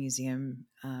gallery and museum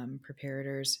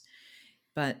preparators.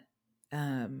 But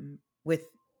with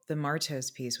the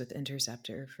Martos piece with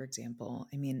Interceptor, for example,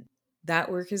 I mean,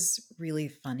 That work is really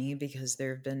funny because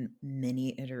there have been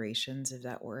many iterations of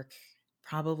that work,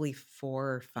 probably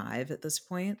 4 or 5 at this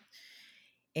point.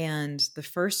 And the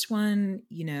first one,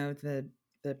 the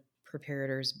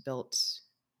preparators built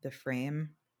the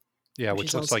frame, Yeah, which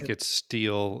which is looks also like it's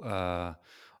steel,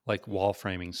 like wall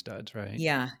framing studs, right?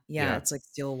 yeah, yeah, Yeah. it's like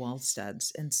steel wall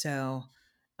studs. And so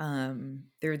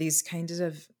there are these kinds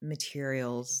of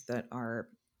materials that are,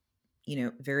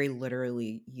 very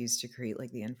literally used to create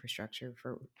like the infrastructure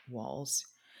for walls.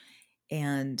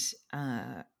 And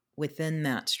within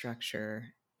that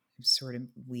structure, I'm sort of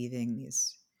weaving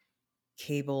these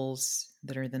cables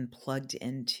that are then plugged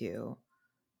into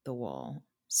the wall.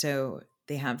 So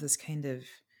they have this kind of,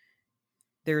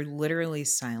 they're literally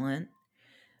silent,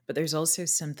 but there's also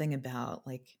something about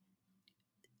like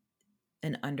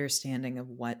an understanding of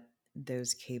what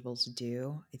those cables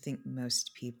do. I think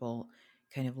most people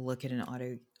kind of look at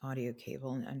an audio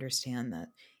cable and understand that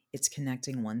it's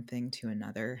connecting one thing to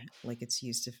another, like it's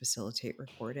used to facilitate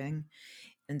recording.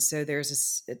 And so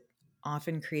it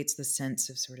often creates the sense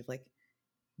of sort of like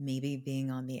maybe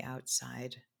being on the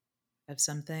outside of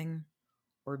something,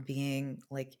 or being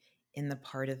like in the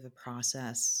part of the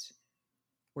process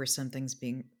where something's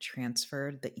being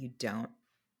transferred that you don't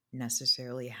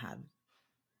necessarily have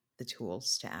the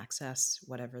tools to access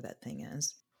whatever that thing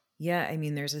is. Yeah, I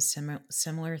mean, there's a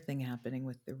similar thing happening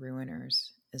with the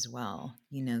ruiners as well.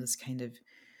 This kind of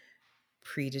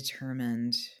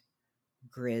predetermined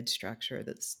grid structure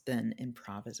that's then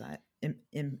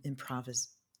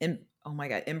oh my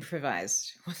god,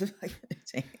 improvised. What the fuck am I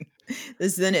saying?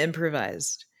 This then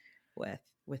improvised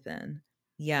within.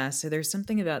 Yeah, so there's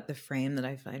something about the frame that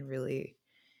I find really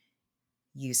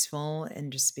useful,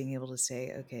 and just being able to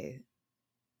say, okay,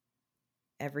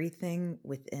 everything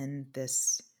within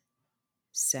this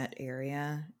set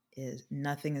area is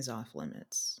nothing is off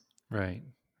limits. Right,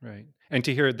 right. And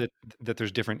to hear that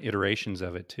there's different iterations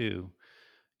of it too.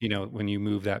 When you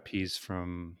move that piece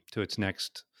from to its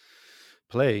next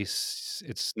place,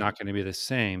 it's not gonna be the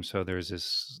same, so there's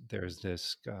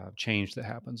this change that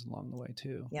happens along the way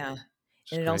too. Yeah.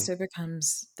 It's And it great. also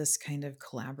becomes this kind of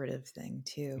collaborative thing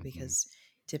too, Mhm. because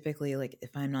typically, like,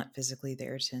 if I'm not physically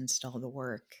there to install the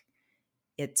work,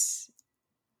 it's,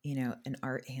 an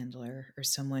art handler or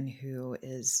someone who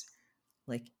is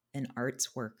like an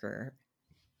arts worker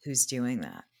who's doing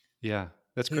that, Yeah,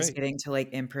 that's who's great. getting to like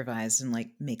improvise and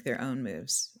like make their own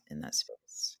moves in that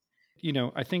space.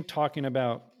 I think talking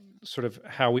about sort of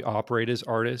how we operate as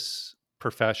artists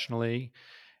professionally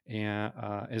and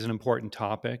is an important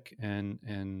topic.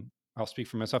 And I'll speak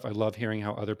for myself. I love hearing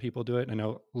how other people do it. I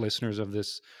know listeners of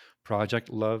this project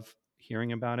love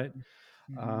hearing about it.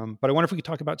 Mhm. But I wonder if we could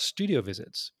talk about studio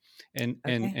visits and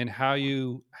and Okay. and how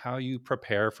you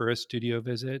prepare for a studio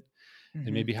visit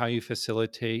and Hmm. maybe how you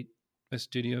facilitate a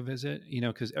studio visit.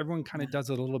 Because everyone kind Yeah. of does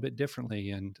it a little bit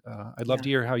differently, and I'd love Yeah. to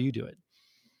hear how you do it.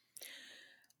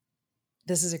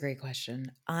 This is a great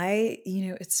question.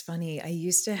 It's funny. I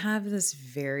used to have this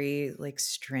very like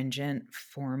stringent,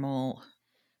 formal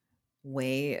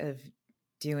way of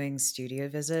doing studio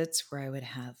visits where I would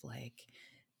have like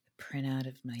a printout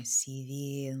of my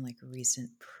CV and like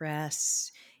recent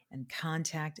press and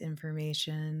contact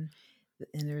information.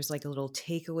 And there was like a little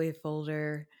takeaway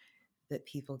folder that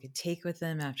people could take with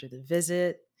them after the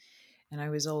visit. And I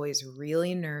was always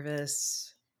really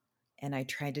nervous. And I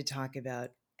tried to talk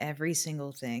about every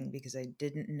single thing because I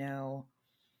didn't know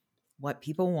what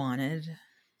people wanted.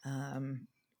 Um,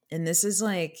 and this is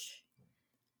like,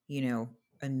 you know,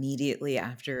 immediately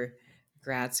after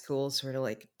grad school, sort of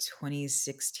like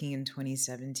 2016,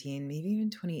 2017, maybe even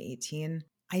 2018.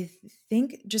 I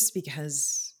think just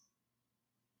because,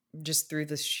 just through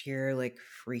the sheer like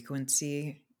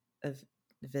frequency of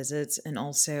visits, and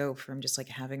also from just like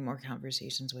having more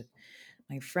conversations with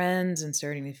my friends and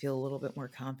starting to feel a little bit more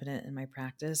confident in my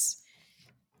practice,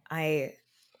 I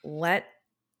let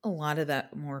a lot of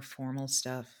that more formal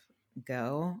stuff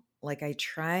go. Like I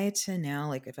try to now,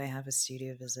 like if I have a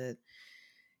studio visit,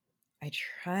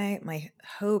 my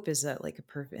hope is that like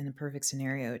in a perfect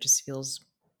scenario, it just feels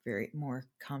very more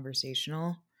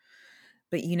conversational.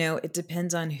 But it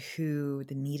depends on who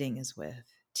the meeting is with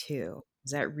too.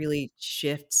 'Cause that really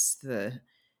shifts the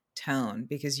tone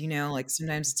because like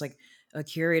sometimes it's like a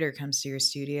curator comes to your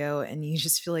studio and you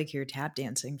just feel like you're tap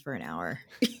dancing for an hour,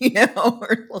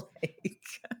 or like,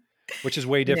 Which is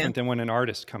way you know, different than when an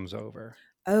artist comes over.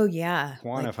 oh yeah,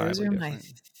 like those Quantifiably are my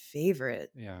different.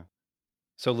 favorite. Yeah.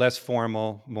 So less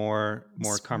formal, more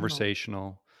It's formal.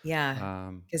 conversational. Yeah,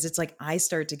 Um, because it's like I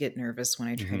start to get nervous when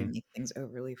I try to mhm. make things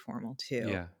overly formal too.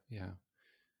 Yeah, yeah.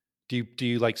 Do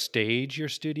you like stage your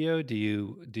studio? Do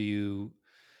you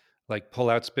like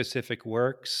pull out specific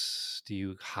works? Do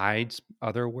you hide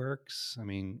other works? I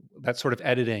mean, that sort of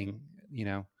editing, you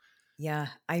know? Yeah,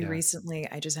 Yeah.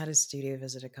 I just had a studio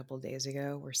visit a couple days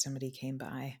ago where somebody came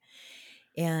by,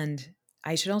 and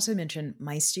I should also mention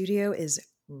my studio is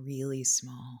really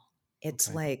small. It's,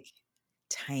 Okay. like,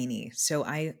 tiny, so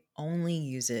I only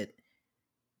use it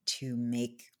to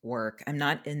make work. I'm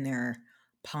not in there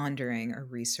pondering or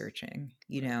researching,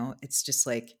 you Right. know? It's just,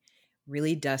 like,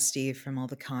 really dusty from all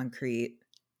the concrete.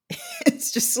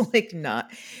 It's just, like,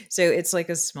 not so it's like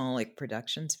a small, like,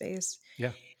 production space,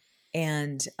 Yeah.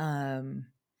 and,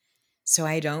 so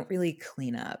I don't really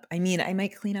clean up. I mean, I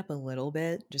might clean up a little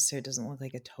bit just so it doesn't look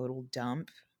like a total dump,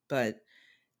 but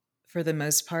for the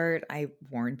most part, I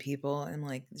warn people, I'm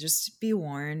like, "Just be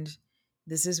warned,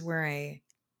 this is where I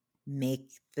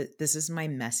make this is my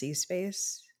messy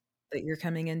space that you're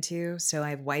coming into." So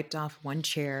I've wiped off one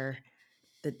chair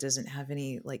that doesn't have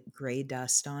any, like, gray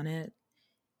dust on it,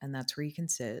 and that's where you can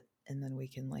sit, and then we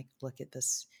can, like, look at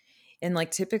this. And,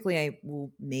 like, typically, I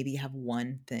will maybe have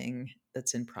one thing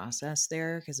that's in process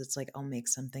there because it's like I'll make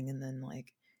something and then,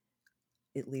 like,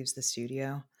 it leaves the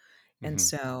studio, and Mhm.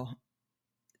 so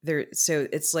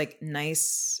it's, like,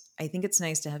 nice. I think it's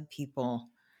nice to have people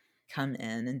come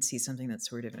in and see something that's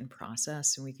sort of in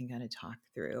process, and we can kinda talk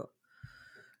through,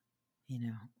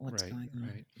 what's Right, going on.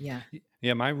 right. Yeah.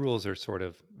 Yeah, my rules are sort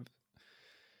of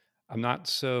I'm not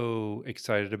so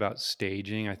excited about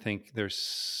staging. I think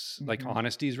there's like Mhm.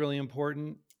 honesty is really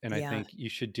important, and I Yeah. think you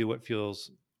should do what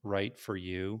feels right for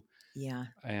you. Yeah.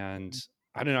 And Yeah.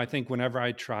 I don't know, I think whenever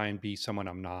I try and be someone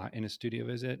I'm not in a studio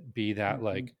visit, be that Mhm.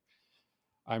 like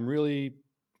I'm really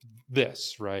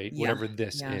this, right? Yeah. Whatever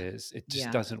this Yeah. is, it just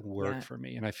Yeah. doesn't work Yeah. for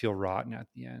me and I feel rotten at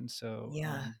the end. So,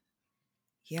 Yeah.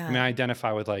 I mean, I Yeah.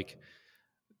 identify with like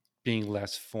being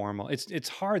less formal. It's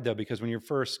hard though because when you're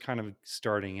first kind of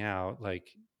starting out,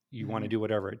 like you want to Mhm. do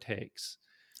whatever it takes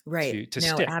Right. to No,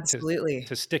 stick absolutely.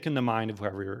 to stick in the mind of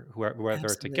whether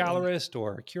it's a Absolutely. gallerist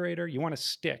or a curator, you want to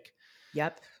stick.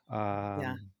 Yep. Yeah.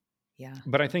 Um, Yeah.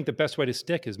 but I think the best way to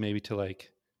stick is maybe to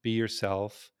like be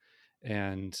yourself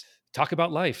and talk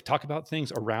about life, talk about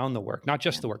things around the work, not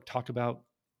Yeah. just the work. Talk about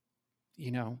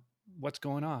you know what's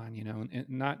going on, and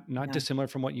not Yeah. dissimilar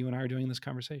from what you and I are doing in this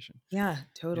conversation. Yeah,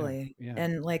 Yeah, totally. yeah,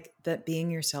 And, like, that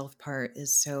being yourself part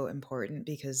is so important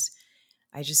because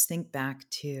I just think back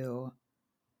to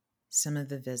some of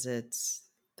the visits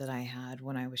that I had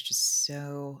when I was just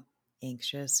so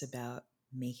anxious about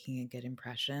making a good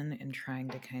impression and trying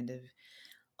to kind of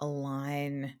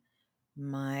align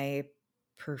my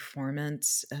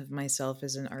performance of myself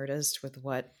as an artist with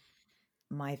what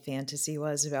my fantasy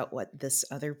was about what this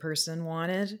other person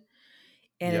wanted.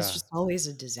 And it's yeah. just always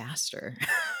a disaster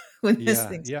when those Yeah,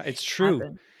 things yeah, it's true.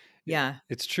 happen. Yeah.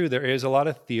 It's true. There is a lot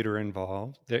of theater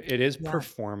involved. It is Yeah.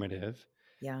 performative,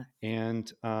 Yeah.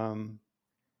 and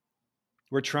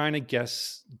we're trying to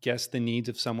guess the needs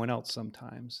of someone else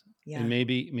sometimes. And Yeah.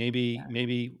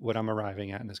 maybe what I'm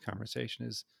arriving at in this conversation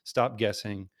is stop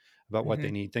guessing about what they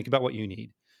Mhm. need. Think about what you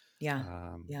need.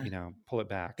 Yeah. Yeah. Pull it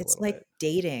back a It's little like bit.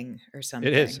 dating or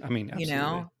It is. something, I mean, you absolutely,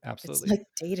 know? It's absolutely. like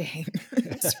dating.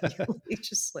 It's really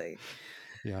just, like,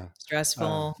 Yeah,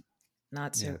 uh, stressful,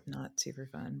 yeah, not super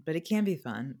fun, but it can be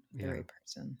fun with the yeah. right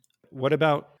person. What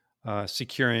about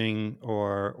securing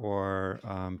or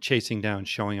chasing down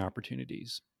showing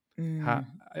opportunities? How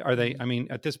Mm. are they? Mhm. I mean,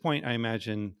 at this point, I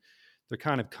imagine they're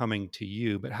kind of coming to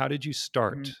you. But how did you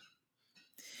start?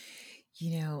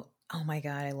 Mhm. Oh my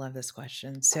god, I love this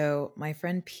question. So, my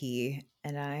friend P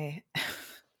and I,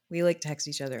 we, like, text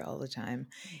each other all the time,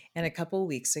 and a couple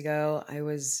weeks ago, I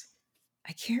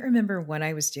can't remember what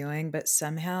I was doing, but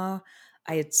somehow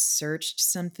I had searched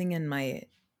something in my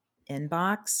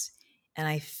inbox, and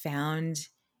I found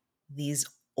these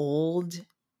old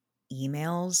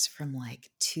emails from,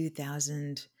 like,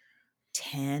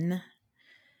 2010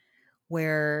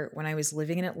 where when I was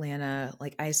living in Atlanta,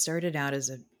 like, I started out as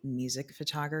a music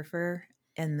photographer,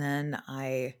 and then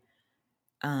I,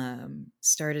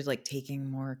 started, like, taking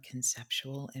more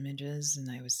conceptual images, and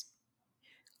I was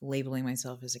labeling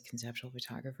myself as a conceptual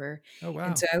photographer, Oh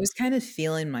and so wow! I was kind of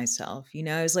feeling myself,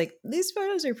 I was like, "These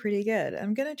photos are pretty good.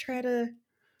 I'm gonna try to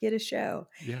get a show."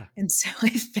 Yeah, And so I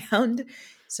found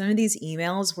some of these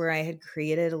emails where I had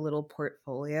created a little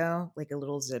portfolio, like a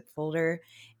little zip folder,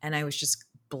 and I was just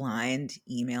blind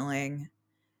emailing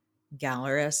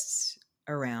gallerists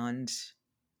around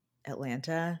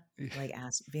Atlanta, like,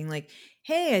 being like,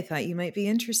 "Hey, I thought you might be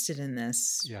interested in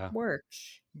this yeah, work,"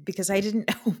 because I didn't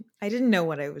know I didn't know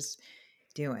what I was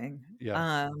doing.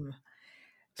 yeah.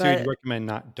 So you'd But recommend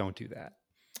not don't do that.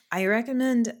 I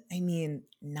recommend, I mean,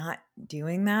 not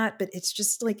doing that, but it's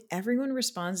just like everyone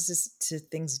responds to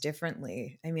things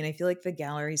differently. I mean, I feel like the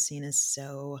gallery scene is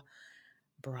so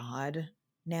broad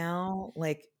now.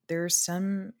 Like there's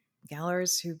some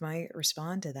galleries who might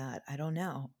respond to that. I don't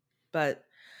know. But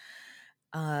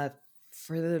uh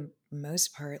for the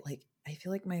most part, like I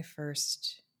feel like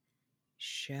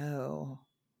show,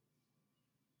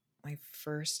 my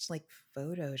first like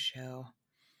photo show,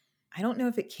 I don't know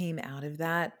if it came out of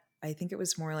that. I think it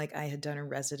was more like I had done a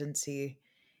residency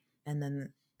and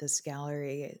then this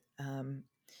gallery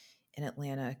in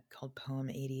Atlanta called Poem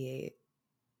 88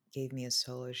 gave me a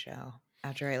solo show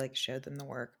after I like showed them the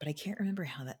work, but I can't remember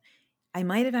how that. I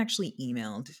might have actually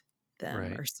emailed them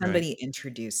Right, or right. somebody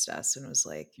introduced us and was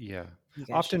like, Yeah. "You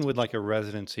guys should Often do." with like a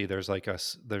residency, there's like a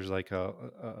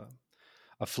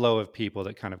flow of people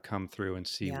that kind of come through and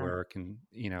see Yeah, work, and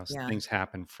yeah, things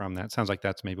happen from that. Sounds like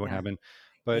that's maybe what yeah, happened.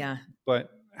 But yeah,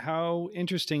 how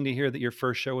interesting to hear that your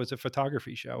first show was a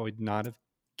photography show. I would not have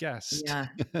guessed. yeah.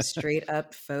 Straight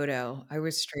up photo. I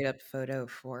was straight up photo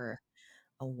for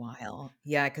a while.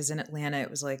 Yeah, because in Atlanta, it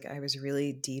was like I was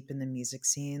really deep in the music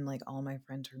scene. Like all my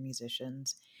friends were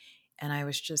musicians, and I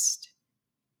was just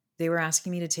they were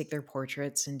asking me to take their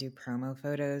portraits and do promo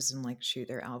photos and like shoot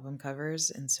their album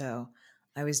covers. And so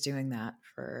I was doing that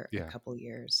for a Yeah, couple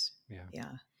years. yeah.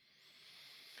 Yeah.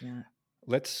 Yeah.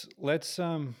 Let's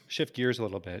shift gears a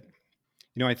little bit.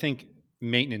 I think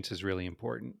maintenance is really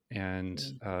important, and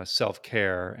Yeah. self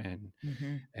care, and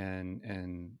Hmm. and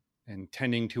and and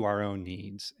tending to our own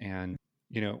needs, and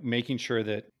making sure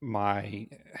that my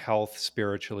health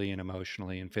spiritually and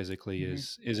emotionally and physically Hmm.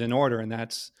 is in order. And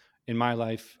that's in my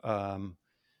life.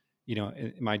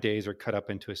 My days are cut up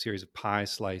into a series of pie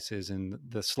slices, and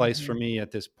the slice for Hmm. me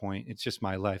at this point, it's just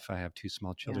my life. I have two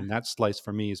small Yeah. children. That slice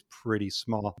for me is pretty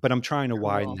small, but I'm trying to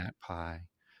widen Cool. that pie.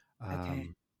 Okay.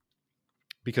 Um,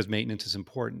 because maintenance is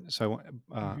important. So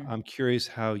Hmm. I'm curious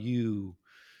how you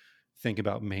think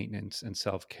about maintenance and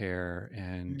self care,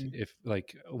 and Hmm. if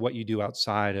like what you do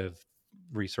outside of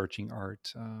researching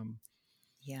art.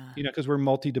 Yeah. Because we're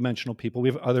multidimensional people, we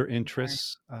have other We are.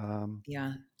 interests.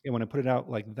 Yeah. And when I put it out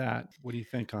like that, what do you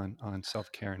think on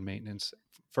self care and maintenance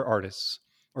for artists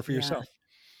or for Yeah. yourself?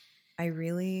 I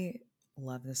really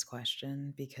love this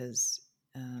question because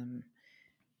um,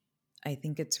 I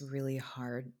think it's really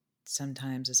hard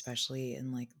sometimes, especially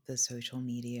in like the social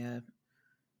media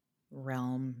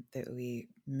realm that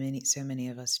so many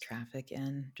of us traffic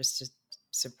in just to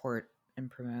support and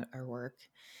promote our work.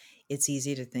 It's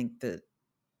easy to think that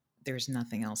there's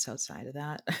nothing else outside of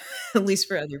that, at least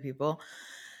for other people.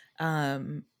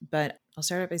 But I'll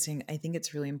start out by saying I think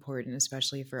it's really important,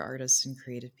 especially for artists and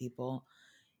creative people,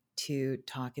 to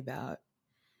talk about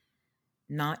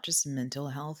not just mental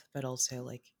health, but also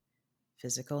like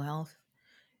physical health.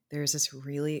 There's this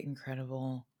really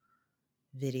incredible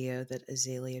video that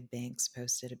Azalea Banks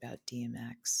posted about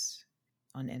DMX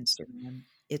on Instagram.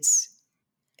 It's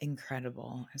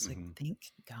incredible. I was like, Hmm.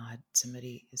 thank God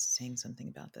somebody is saying something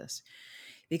about this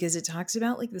because it talks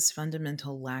about like this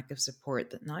fundamental lack of support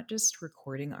that not just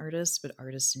recording artists, but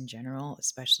artists in general,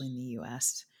 especially in the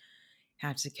US,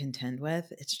 have to contend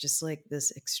with. It's just like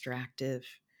this extractive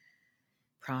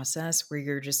process where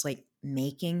you're just like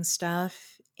making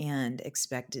stuff and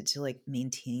expected to like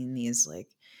maintain these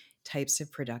like types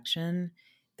of production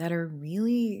that are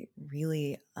really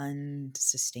really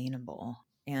unsustainable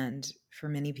and for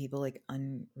many people like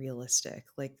unrealistic,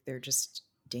 like they're just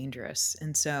dangerous.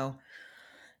 And so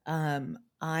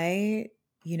I,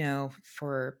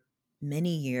 for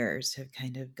many years have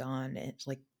kind of gone and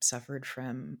like suffered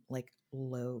from like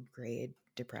low grade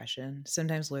depression,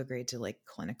 sometimes low grade to like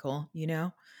clinical,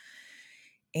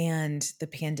 and the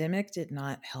pandemic did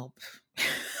not help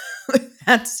with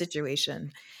that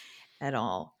situation at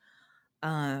all.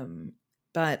 Um,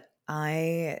 but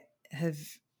I have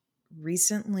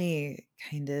recently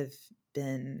kind of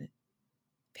been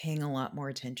paying a lot more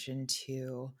attention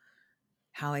to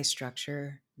how I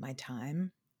structure my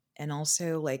time and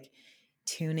also like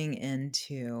tuning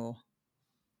into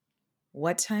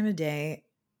what time of day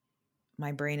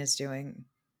my brain is doing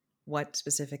what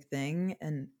specific thing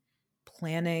and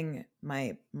planning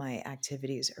my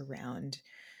activities around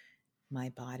my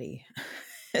body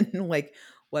and like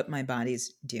what my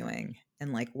body's doing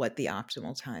and like what the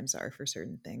optimal times are for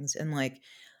certain things. And like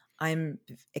I'm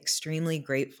extremely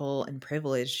grateful and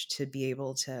privileged to be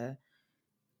able to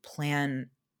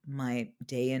plan my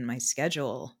day and my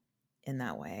schedule in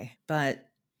that way. But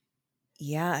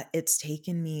yeah, it's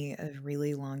taken me a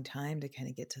really long time to kind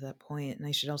of get to that point. And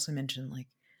I should also mention, like,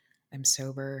 I'm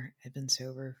sober. I've been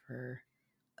sober for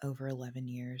over 11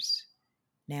 years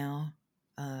now.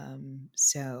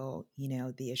 So,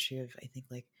 the issue of, I think,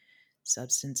 like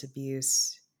substance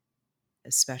abuse,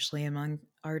 especially among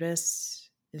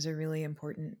artists, is a really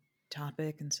important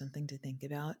topic and something to think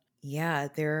about. Yeah,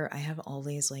 I have all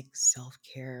these like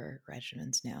self-care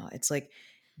regimens now. It's like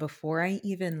before I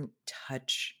even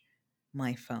touch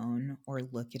my phone or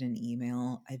look at an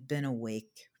email, I've been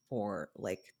awake for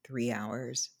like 3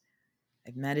 hours.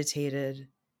 I've meditated,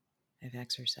 I've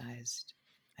exercised,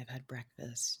 I've had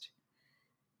breakfast,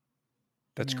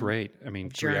 That's great. I mean,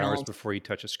 I've 3 hours journaled. before you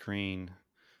touch a screen.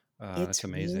 That's It's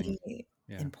amazing. really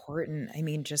Yeah. important. I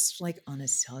mean, just like on a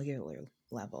cellular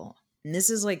level. And this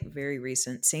is like very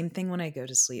recent. Same thing when I go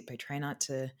to sleep. I try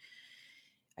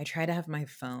to have my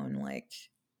phone like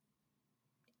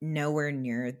nowhere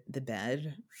near the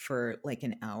bed for like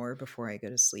an hour before I go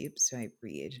to sleep. So I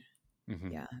read. Hmm.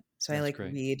 Yeah. So I That's like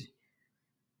great. read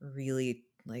really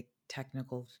like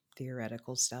technical,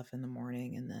 theoretical stuff in the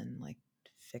morning and then like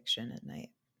fiction at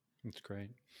night. That's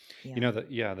great. Yeah.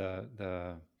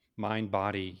 The mind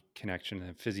body connection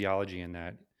and physiology in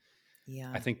that.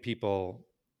 I Yeah. think people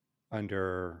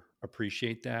under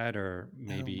appreciate that, or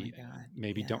Oh my maybe God.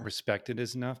 maybe don't Yeah. respect it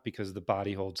as enough because the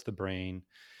body holds the brain.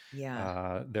 Yeah.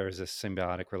 There's a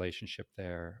symbiotic relationship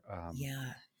there.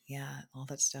 Yeah, yeah, all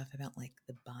that stuff about, like,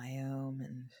 the biome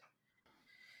and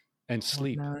And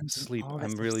sleep, hormones and sleep. all that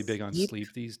I'm stuff. really big on Sleep?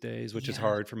 sleep these days, which is Yeah.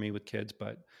 hard for me with kids,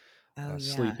 but Oh,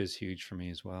 yeah. sleep is huge for me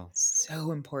as well.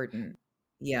 So important.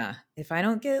 Yeah. If I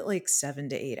don't get, like, 7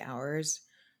 to 8 hours,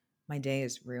 my day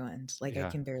is ruined. Like, I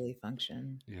Yeah, can barely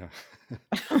function. yeah.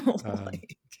 um,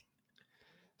 Like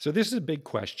so this is a big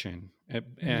question,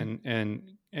 Mhm,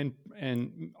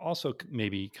 and also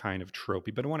maybe kind of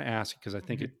tropey, but I want to ask because I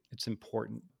think mhm, it's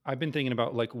important. I've been thinking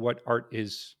about like what art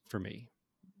is for me,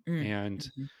 mm, and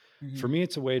mhm, for mhm. me,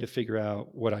 it's a way to figure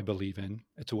out what I believe in.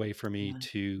 It's a way for me Yeah,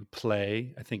 to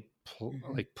play. I think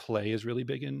mhm, like play is really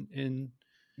big in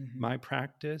mhm, my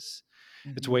practice.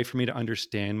 It's a mhm, way for me to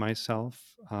understand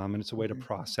myself, and it's a way to mhm.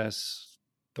 process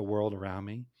the world around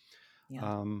me. Yeah.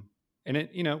 Um, and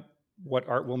what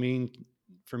art will mean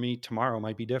for me tomorrow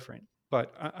might be different.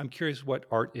 But I'm curious what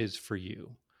art is for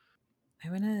you. I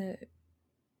wanna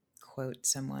quote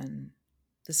someone.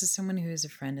 This is someone who is a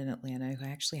friend in Atlanta who I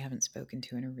actually haven't spoken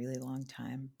to in a really long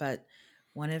time. But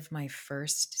one of my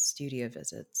first studio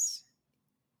visits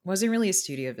wasn't really a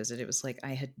studio visit. It was like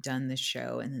I had done this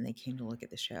show and then they came to look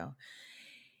at the show.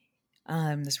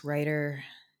 This writer,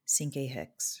 Cinque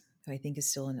Hicks, who I think is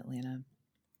still in Atlanta.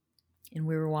 And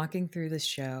we were walking through this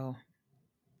show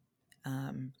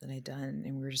that I'd done,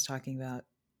 and we were just talking about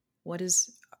what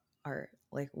is art?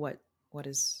 Like, what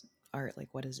is art? Like,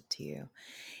 what is it to you?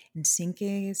 And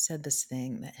Sinke said this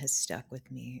thing that has stuck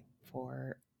with me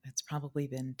for it's probably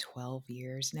been 12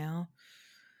 years now.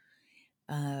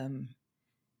 Um,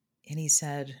 and he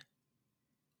said,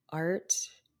 art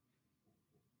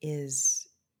is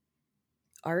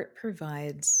art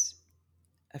provides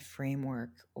a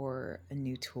framework or a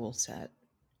new tool set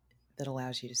that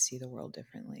allows you to see the world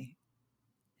differently.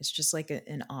 It's just like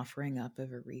an offering up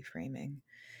of a reframing.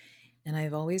 And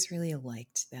I've always really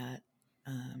liked that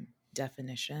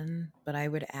definition. But I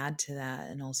would add to that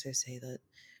and also say that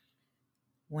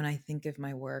when I think of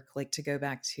my work, like to go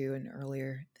back to an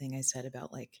earlier thing I said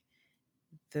about like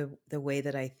the way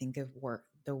that I think of work,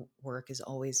 the work is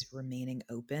always remaining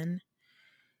open.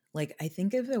 Like I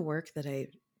think of the work that I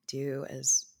do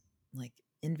as like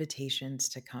invitations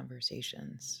to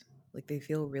conversations. Like they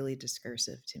feel really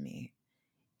discursive to me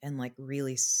and like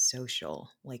really social,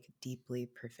 like deeply,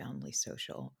 profoundly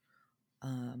social.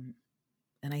 Um,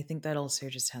 and I think that also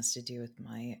just has to do with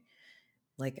my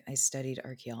like I studied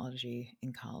archaeology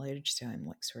in college, so I'm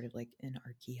like sort of like an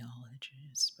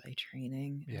archaeologist by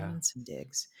training. I've Yeah, done some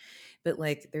digs, but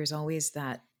like there's always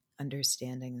that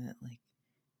understanding that like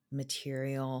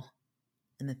material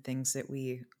and the things that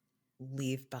we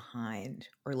leave behind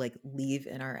or like leave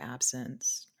in our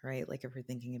absence, right? Like if we're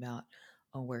thinking about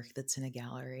a work that's in a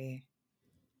gallery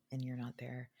and you're not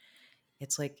there,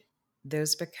 it's like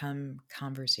those become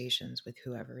conversations with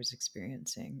whoever is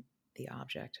experiencing the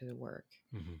object or the work.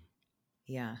 hmm,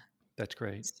 Yeah. that's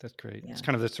great. That's great. It's Yeah.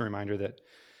 kind of this reminder that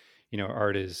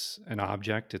art is an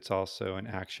object. It's also an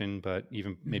action, but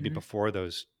even maybe Mhm. before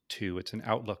those two, it's an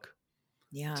outlook.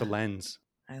 It's a Yeah, lens.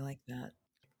 I like that.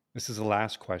 This is the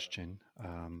last question,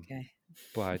 Okay.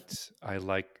 but I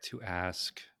like to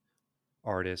ask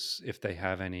artists if they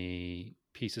have any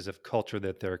pieces of culture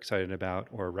that they're excited about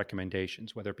or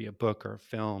recommendations, whether it be a book or a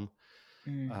film.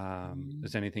 Mhm.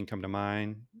 Does anything come to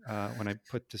mind when I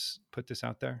put this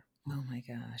out there? Oh my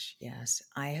gosh, yes.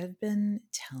 I have been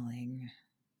telling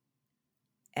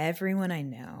everyone I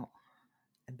know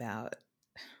about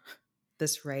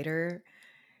this writer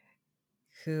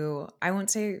who I won't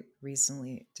say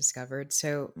recently discovered.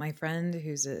 So my friend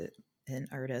who's an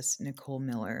artist, Nicole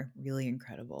Miller, really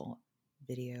incredible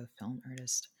video film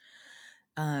artist,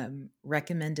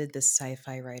 recommended the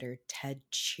sci-fi writer Ted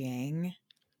Chiang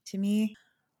to me.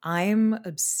 I'm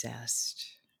obsessed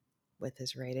with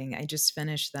his writing. I just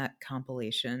finished that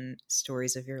compilation,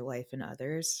 Stories of Your Life and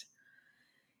Others.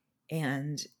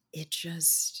 And it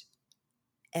just,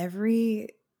 every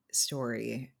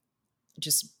story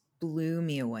just blew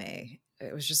me away.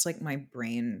 It was just like my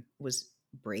brain was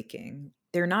breaking.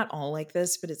 They're not all like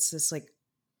this, but it's this like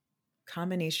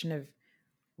combination of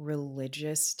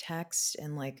religious text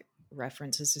and like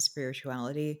references to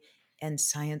spirituality and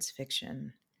science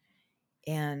fiction.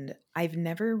 And I've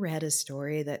never read a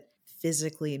story that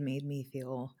physically made me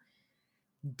feel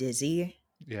dizzy.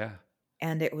 Yeah.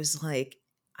 And it was like,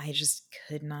 I just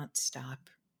could not stop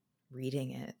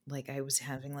reading it. Like I was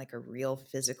having like a real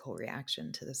physical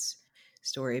reaction to this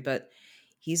story. But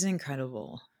he's an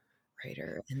incredible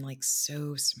writer and like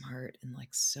so smart and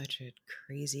like such a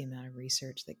crazy amount of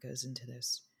research that goes into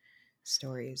those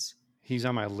stories. He's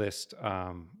on my list,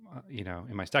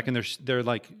 in my stack, and they're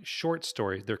like short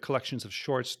stories. They're collections of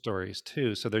short stories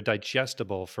too, so they're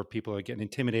digestible for people who are getting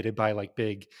intimidated by like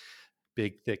big,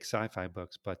 thick sci-fi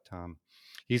books. But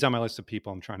he's on my list of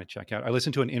people I'm trying to check out. I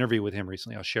listened to an interview with him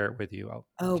recently. I'll share it with you. I'll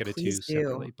Oh, get it to please you do.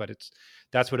 separately. But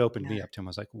that's what opened Yeah. me up to him. I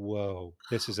was like, whoa,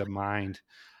 this is a mind.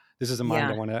 This is a mind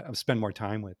Yeah. I want to spend more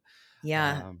time with.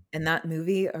 Yeah. Um, And that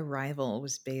movie, Arrival,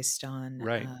 was based on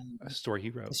right, a story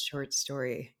he the wrote. short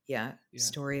story. Yeah. Yeah,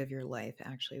 Story of Your Life,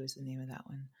 actually, was the name of that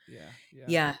one. yeah, yeah.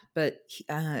 Yeah. But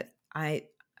I,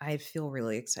 I feel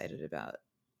really excited about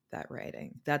that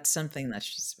writing. That's something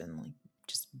that's just been like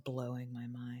just blowing my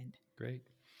mind. Great.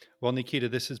 Well, Nikita,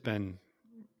 this has been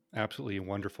absolutely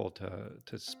wonderful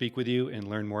to speak with you and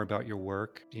learn more about your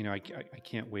work. I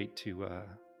can't wait to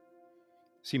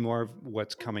see more of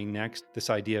what's coming next.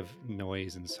 This idea of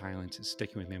noise and silence is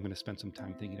sticking with me. I'm going to spend some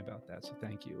time thinking about that. So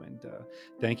thank you. And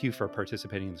thank you for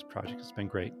participating in this project. It's been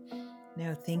great.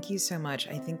 No, thank you so much.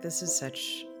 I think this is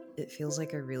it feels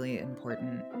like a really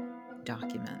important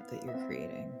document that you're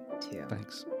creating too.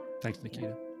 Thanks. Thanks,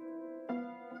 Nikita. Yeah.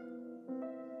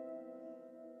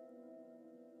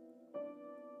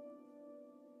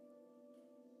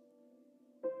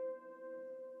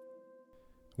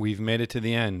 We've made it to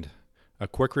the end. A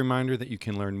quick reminder that you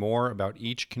can learn more about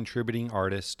each contributing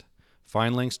artist,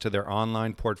 find links to their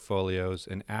online portfolios,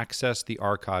 and access the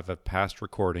archive of past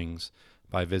recordings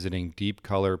by visiting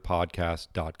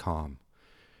deepcolorpodcast.com.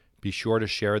 Be sure to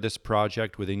share this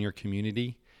project within your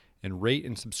community and rate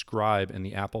and subscribe in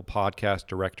the Apple Podcast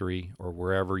directory or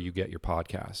wherever you get your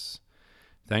podcasts.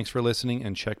 Thanks for listening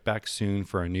and check back soon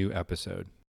for a new episode.